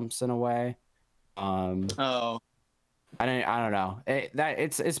Triumphs in a way. Oh, I don't know.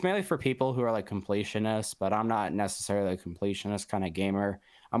 It's mainly for people who are like completionists, but I'm not necessarily a completionist kind of gamer.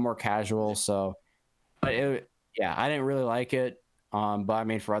 I'm more casual, so I didn't really like it. But I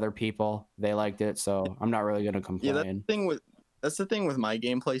mean, for other people, they liked it, so I'm not really gonna complain. yeah, that's the thing with my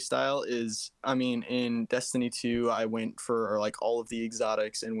gameplay style is, I mean, in Destiny 2, I went for like all of the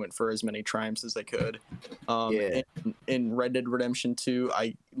exotics and went for as many triumphs as I could. In Red Dead Redemption 2,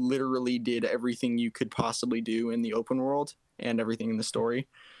 I literally did everything you could possibly do in the open world, and everything in the story.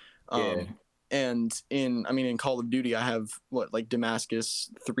 Yeah. And in Call of Duty, I have like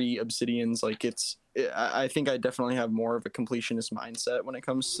Damascus, 3 Obsidians. Like I think I definitely have more of a completionist mindset when it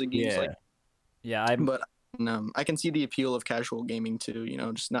comes to games. Yeah. Like, Yeah, but I can see the appeal of casual gaming too.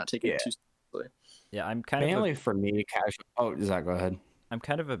 Just not take it too seriously. yeah, I'm kind of Mainly for me, casual. Oh, Zach, go ahead. I'm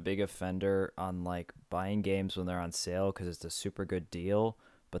kind of a big offender on like buying games when they're on sale because it's a super good deal,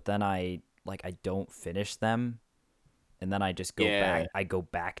 but then I don't finish them, and then I just go back. I go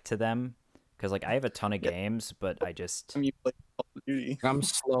back to them because like I have a ton of games, but I just You play Call of Duty. I'm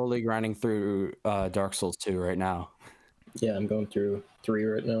slowly grinding through Dark Souls 2 right now. Yeah, I'm going through 3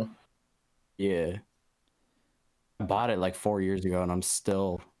 right now. Yeah. I bought it like 4 years ago, and I'm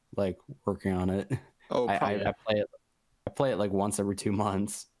still like working on it. Oh, I play it. I play it like once every 2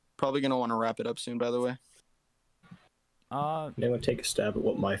 months. probably gonna want to wrap it up soon. By the way. Anyone take a stab at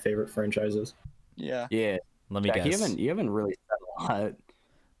what my favorite franchise is? Yeah. Yeah. let me Jack, guess. you haven't really said a lot.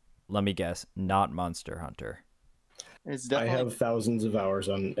 Let me guess. Not Monster Hunter. It's I definitely. have thousands of hours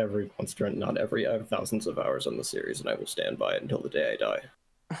on every monster, not every. I have thousands of hours on the series, and I will stand by it until the day I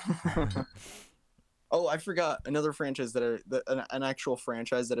die. Oh, I forgot another franchise an actual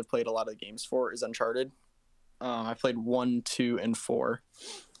franchise that I've played a lot of games for is Uncharted. I played 1, 2, and 4.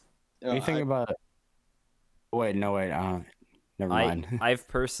 Anything about? Wait, no, wait. Never mind. I've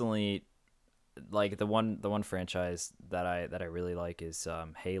personally like the one franchise that I really like is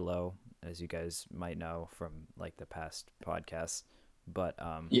Halo, as you guys might know from like the past podcasts. But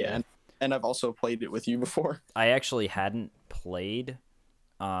yeah, and I've also played it with you before. I actually hadn't played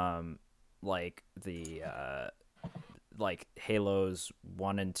like the like Halos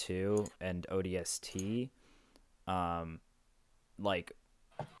 1 and 2 and ODST. Like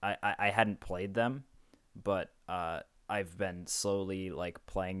I hadn't played them, but I've been slowly like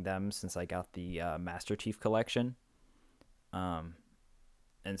playing them since I got the Master Chief Collection. And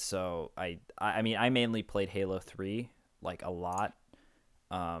so I mean I mainly played Halo 3 like a lot,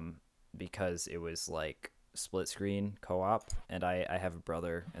 because it was like split screen co-op, and I have a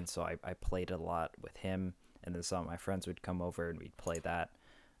brother, and so I played a lot with him, and then some of my friends would come over and we'd play that.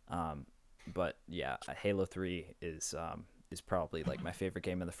 But yeah, Halo 3 is probably like my favorite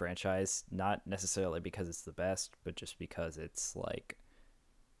game in the franchise, not necessarily because it's the best, but just because it's like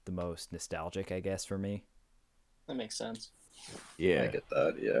the most nostalgic, I guess, for me. That makes sense. Yeah. I get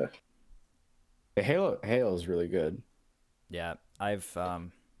that. Yeah. Halo is really good. Yeah, I've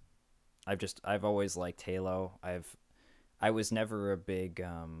always liked Halo. I was never a big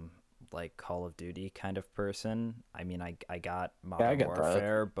like Call of Duty kind of person. I mean, I got Modern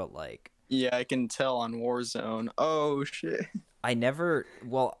Warfare, but like yeah, I can tell on Warzone. Oh shit. I never.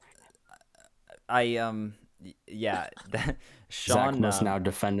 Well, I yeah. Sean Zach must now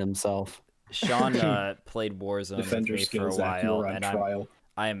defend himself. Sean played Warzone Defend with your me for skills, a Zach. You while, were on and trial.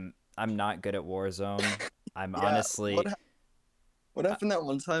 I'm not good at Warzone. I'm Yeah, honestly. What happened that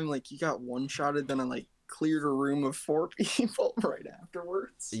one time? Like you got one shotted, then I like cleared a room of 4 people right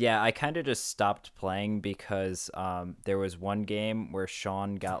afterwards. Yeah, I kind of just stopped playing because there was one game where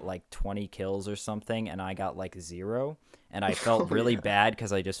Sean got like 20 kills or something, and I got like 0, and I felt really bad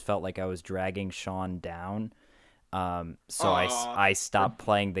because I just felt like I was dragging Sean down. So I stopped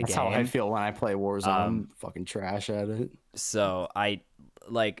playing the That's game. how I feel when I play Warzone. I'm fucking trash at it. So I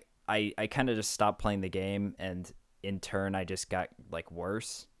kind of just stopped playing the game, and in turn I just got like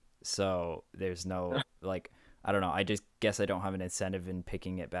worse. So there's no like, I don't know, I just guess I don't have an incentive in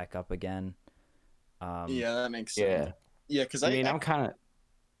picking it back up again. Yeah, that makes sense. Yeah, because I'm kind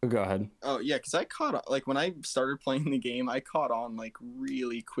of. Go ahead. Oh yeah, because I caught on, like when I started playing the game, I caught on like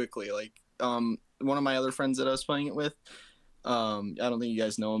really quickly. Like one of my other friends that I was playing it with, I don't think you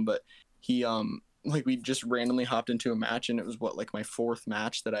guys know him, but he like we just randomly hopped into a match, and it was like my 4th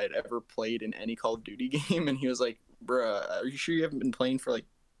match that I had ever played in any Call of Duty game, and he was like, "Bruh, are you sure you haven't been playing for like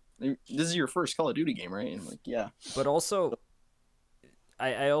this is your first Call of Duty game, right?" And I'm like, yeah. But also,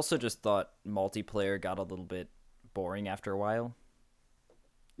 I also just thought multiplayer got a little bit boring after a while.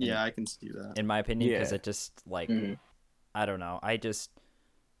 Yeah, I can see that. In my opinion, because it just like, Mhm. I don't know. I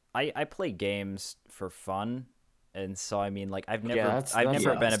play games for fun, and so I mean, like I've never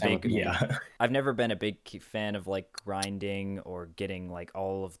been a big I've never been a big fan of like grinding or getting like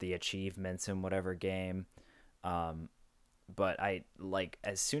all of the achievements in whatever game. But I like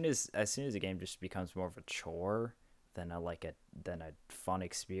as soon as a game just becomes more of a chore than a fun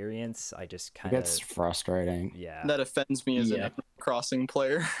experience, I just kind of It's frustrating. Yeah, that offends me as an Animal Crossing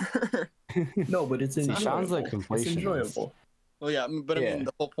player. No, but it's enjoyable. Sounds like It's completion. enjoyable. Well, yeah, but I mean,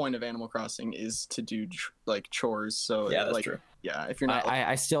 the whole point of Animal Crossing is to do like chores. So Yeah, that's like, true. yeah, if you're not,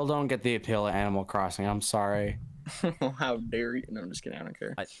 I still don't get the appeal of Animal Crossing. I'm sorry. How dare you? No, I'm just kidding. I don't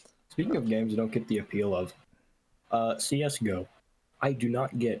care. Speaking of games you don't get the appeal of, CS:GO. I do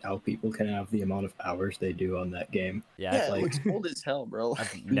not get how people can have the amount of hours they do on that game. Yeah, Yeah, it like- looks old as hell, bro.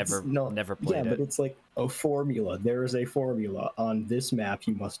 I've It's never played yeah, it. but it's like a formula. There is a formula. On this map,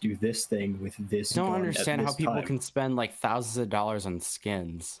 you must do this thing with this. Don't gun at understand how this people time. can spend like thousands of dollars on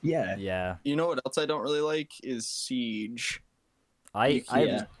skins. Yeah, Yeah, You know what else I don't really like is Siege. I yeah.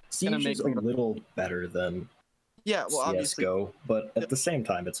 Kinda Siege make is a me- little better than Yeah, well, obviously, CS:GO, but at the same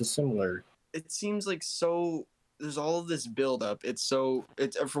time, it's a similar. it seems like so. There's all of this build up. It's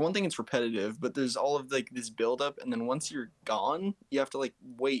for one thing, it's repetitive, but there's all of like this build up, and then once you're gone, you have to like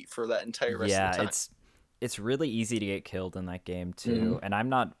wait for that entire rest yeah, of the time. it's really easy to get killed in that game too, and I'm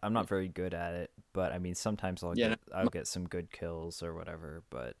not very good at it, but I mean sometimes Yeah, I'll get some good kills or whatever,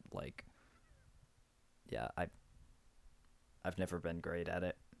 but like, yeah, I've never been great at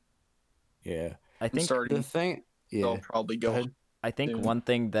it. Yeah. I think starting. The thing. I'll Yeah. probably Go go. ahead. I think soon. one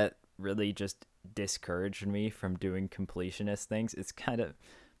thing that really just discouraged me from doing completionist things, it's kind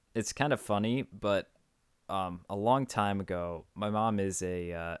of funny, but a long time ago, my mom is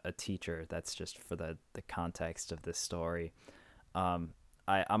a teacher. That's just for the context of this story.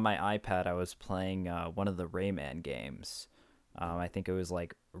 I on my iPad I was playing one of the Rayman games. I think it was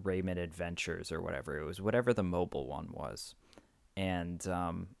like Rayman Adventures or whatever. It was whatever the mobile one was. And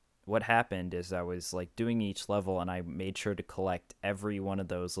what happened is I was like doing each level, and I made sure to collect every one of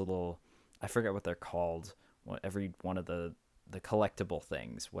those little, I forget what they're called, every one of the collectible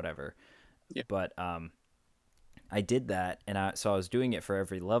things, whatever. Yeah. But I did that, and so I was doing it for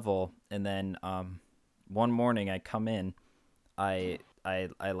every level, and then one morning I come in, I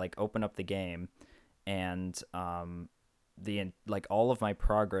like open up the game, and like all of my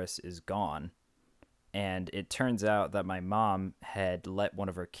progress is gone. And it turns out that my mom had let one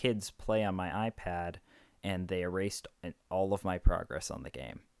of her kids play on my iPad, and they erased all of my progress on the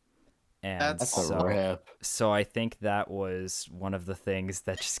game. And That's That's a so, rip. so I think that was one of the things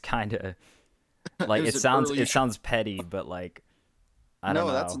that just kind of like was it an early sounds petty, but like I don't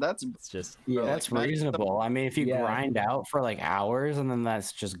No, know. that's It's just Yeah, That's imagine reasonable. I mean, if you Yeah. grind out for like hours and then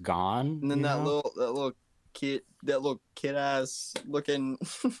that's just gone. And then you that know? little kid ass looking.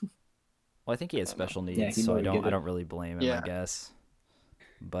 well, I think he had I don't know. special Yeah, needs, he so might get I it. don't really blame him, I Yeah. guess.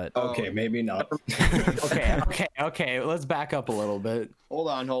 But Okay, Oh. maybe not. Okay. Let's back up a little bit. Hold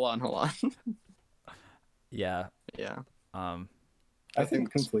on. yeah, Yeah. I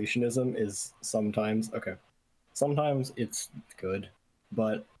think completionism is sometimes okay. Sometimes it's good,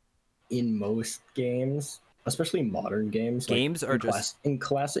 but in most games, especially modern games, Games are in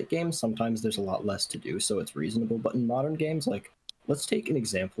classic games, sometimes there's a lot less to do, so it's reasonable. But in modern games, like let's take an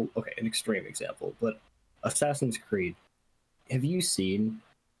example, okay, an extreme example, but Assassin's Creed. Have you seen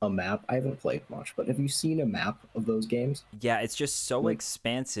a map? I haven't played much, but have you seen a map of those games? yeah, it's just so Like-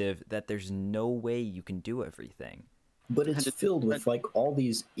 expansive that there's no way you can do everything. But it's And it- filled with like all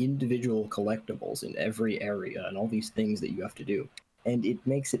these individual collectibles in every area and all these things that you have to do. And it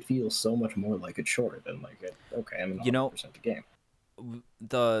makes it feel so much more like a chore than like okay, I'm in 100% the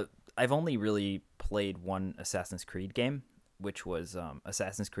game. I've only really played one Assassin's Creed game, which was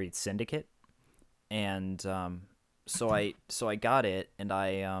Assassin's Creed Syndicate, and so I got it,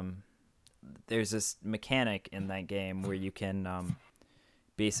 and there's this mechanic in that game where you can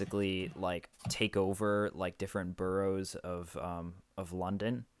basically like take over like different boroughs of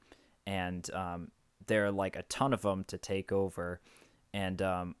London, and there are like a ton of them to take over,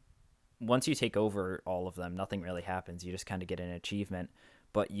 and once you take over all of them, nothing really happens. You just kind of get an achievement,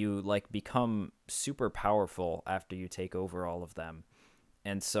 but you like become super powerful after you take over all of them.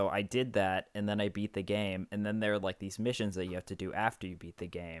 And so I did that, and then I beat the game, and then there are like these missions that you have to do after you beat the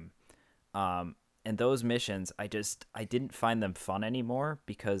game. And those missions, I didn't find them fun anymore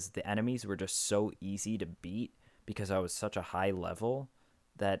because the enemies were just so easy to beat because I was such a high level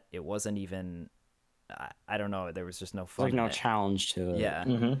that it wasn't even, I don't know, there was just no fun Like in no it. challenge to it. Yeah.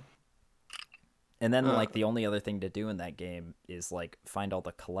 Mm-hmm. And then like the only other thing to do in that game is like find all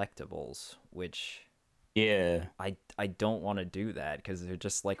the collectibles, which Yeah. I don't want to do that because they're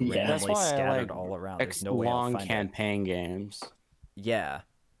just like Yeah. That's randomly why I scattered like all around. There's no way I'll long find it. campaign games. Yeah.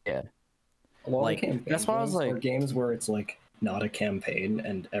 Long Like, campaign that's why I was games or like- games where it's like not a campaign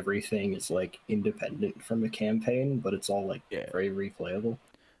and everything is like independent from a campaign, but it's all like Yeah. very replayable.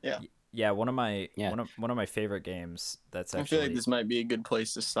 Yeah, one of my Yeah. one of my favorite games that's I actually feel like this might be a good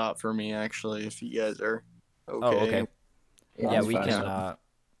place to stop for me, actually, if you guys are okay. Oh, okay. Yeah, that's we fine. can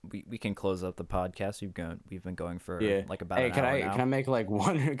we can close up the podcast. We've been going for Yeah. like about Hey, an can hour I now. can I make like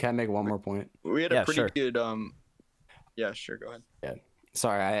one can I make one more point? We had Yeah, a pretty sure. good Yeah, sure, go ahead.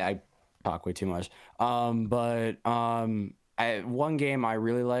 Sorry, I talk way too much. One game I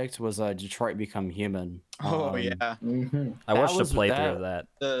really liked was Detroit Become Human. Oh yeah, I watched a was- playthrough that- of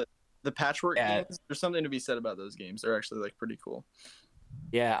that. the patchwork Yeah. games. There's something to be said about those games. They're actually like pretty cool.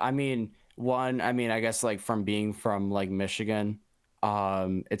 Yeah, I mean, I guess like from being from like Michigan,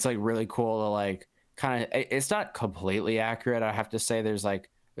 it's like really cool to like kind of. It's not completely accurate. I have to say, there's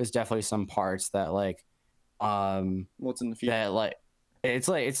definitely some parts that like, What's in the future? that like, it's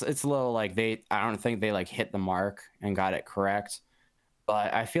a little like I don't think they like hit the mark and got it correct,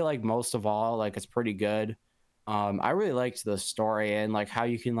 but I feel like most of all, like it's pretty good. I really liked the story and like how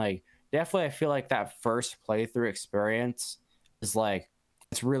you can like definitely. I feel like that first playthrough experience is like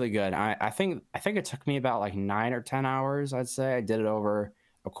it's really good. I think it took me about like 9 or 10 hours. I'd say I did it over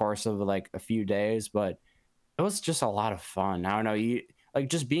a course of like a few days, but it was just a lot of fun. I don't know, you like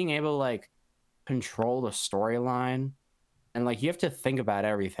just being able to like control the storyline and like you have to think about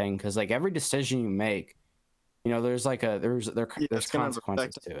everything because like every decision you make, there's like there's It's gonna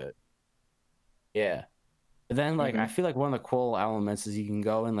consequences affect. to it. Yeah. But then like I feel like one of the cool elements is you can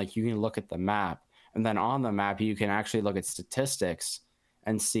go and like you can look at the map and then on the map you can actually look at statistics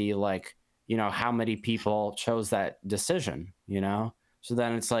and see like, how many people chose that decision. So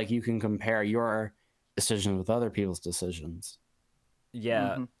then it's like you can compare your decisions with other people's decisions.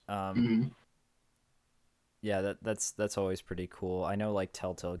 Yeah. Mhm. Yeah, that's always pretty cool. I know like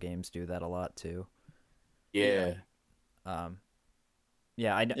Telltale games do that a lot too. Yeah. Yeah,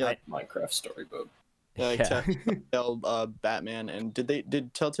 I Yeah. Minecraft storybook. Yeah, like yeah. Telltale, Batman, and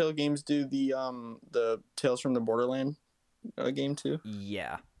did Telltale Games do the Tales from the Borderland game too?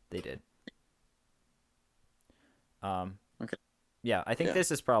 Yeah, they did. Okay. Yeah, I think Yeah.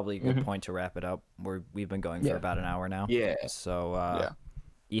 this is probably a good point to wrap it up. We've been going for Yeah. about an hour now. Yeah. So, Yeah.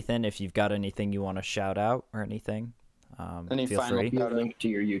 Ethan, if you've got anything you want to shout out or anything, Any feel final free. You shout out? link to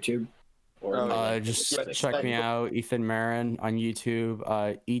your YouTube. Or Oh, yeah. Just Yeah, check me out, Ethan Marin on YouTube.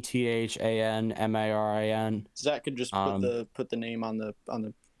 ETHANMARIN. Zach could just put the name on the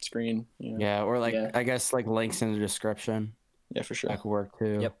screen. Yeah, or like Yeah. I guess like links in the description. Yeah, for sure. That could work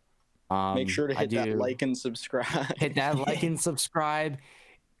too. Yep. Make sure to I hit that do- like and subscribe. hit that like and subscribe.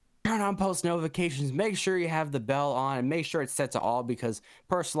 Turn on post notifications. Make sure you have the bell on and make sure it's set to all because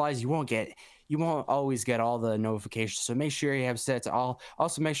personalized you won't always get all the notifications. So make sure you have set to all.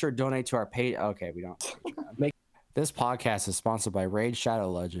 Also make sure to donate to our page. Okay, we don't. This podcast is sponsored by Raid Shadow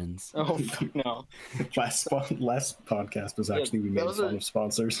Legends. Oh fuck no. last podcast was actually we made those fun are- of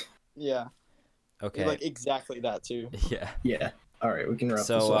sponsors. Yeah. Okay. Like exactly that too. Yeah. Yeah. All right, we can wrap this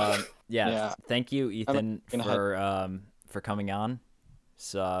So, up. yeah. Thank you, Ethan, gonna for coming on.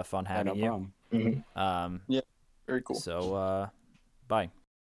 It's fun Yeah, having no you. problem. Very cool. So, bye.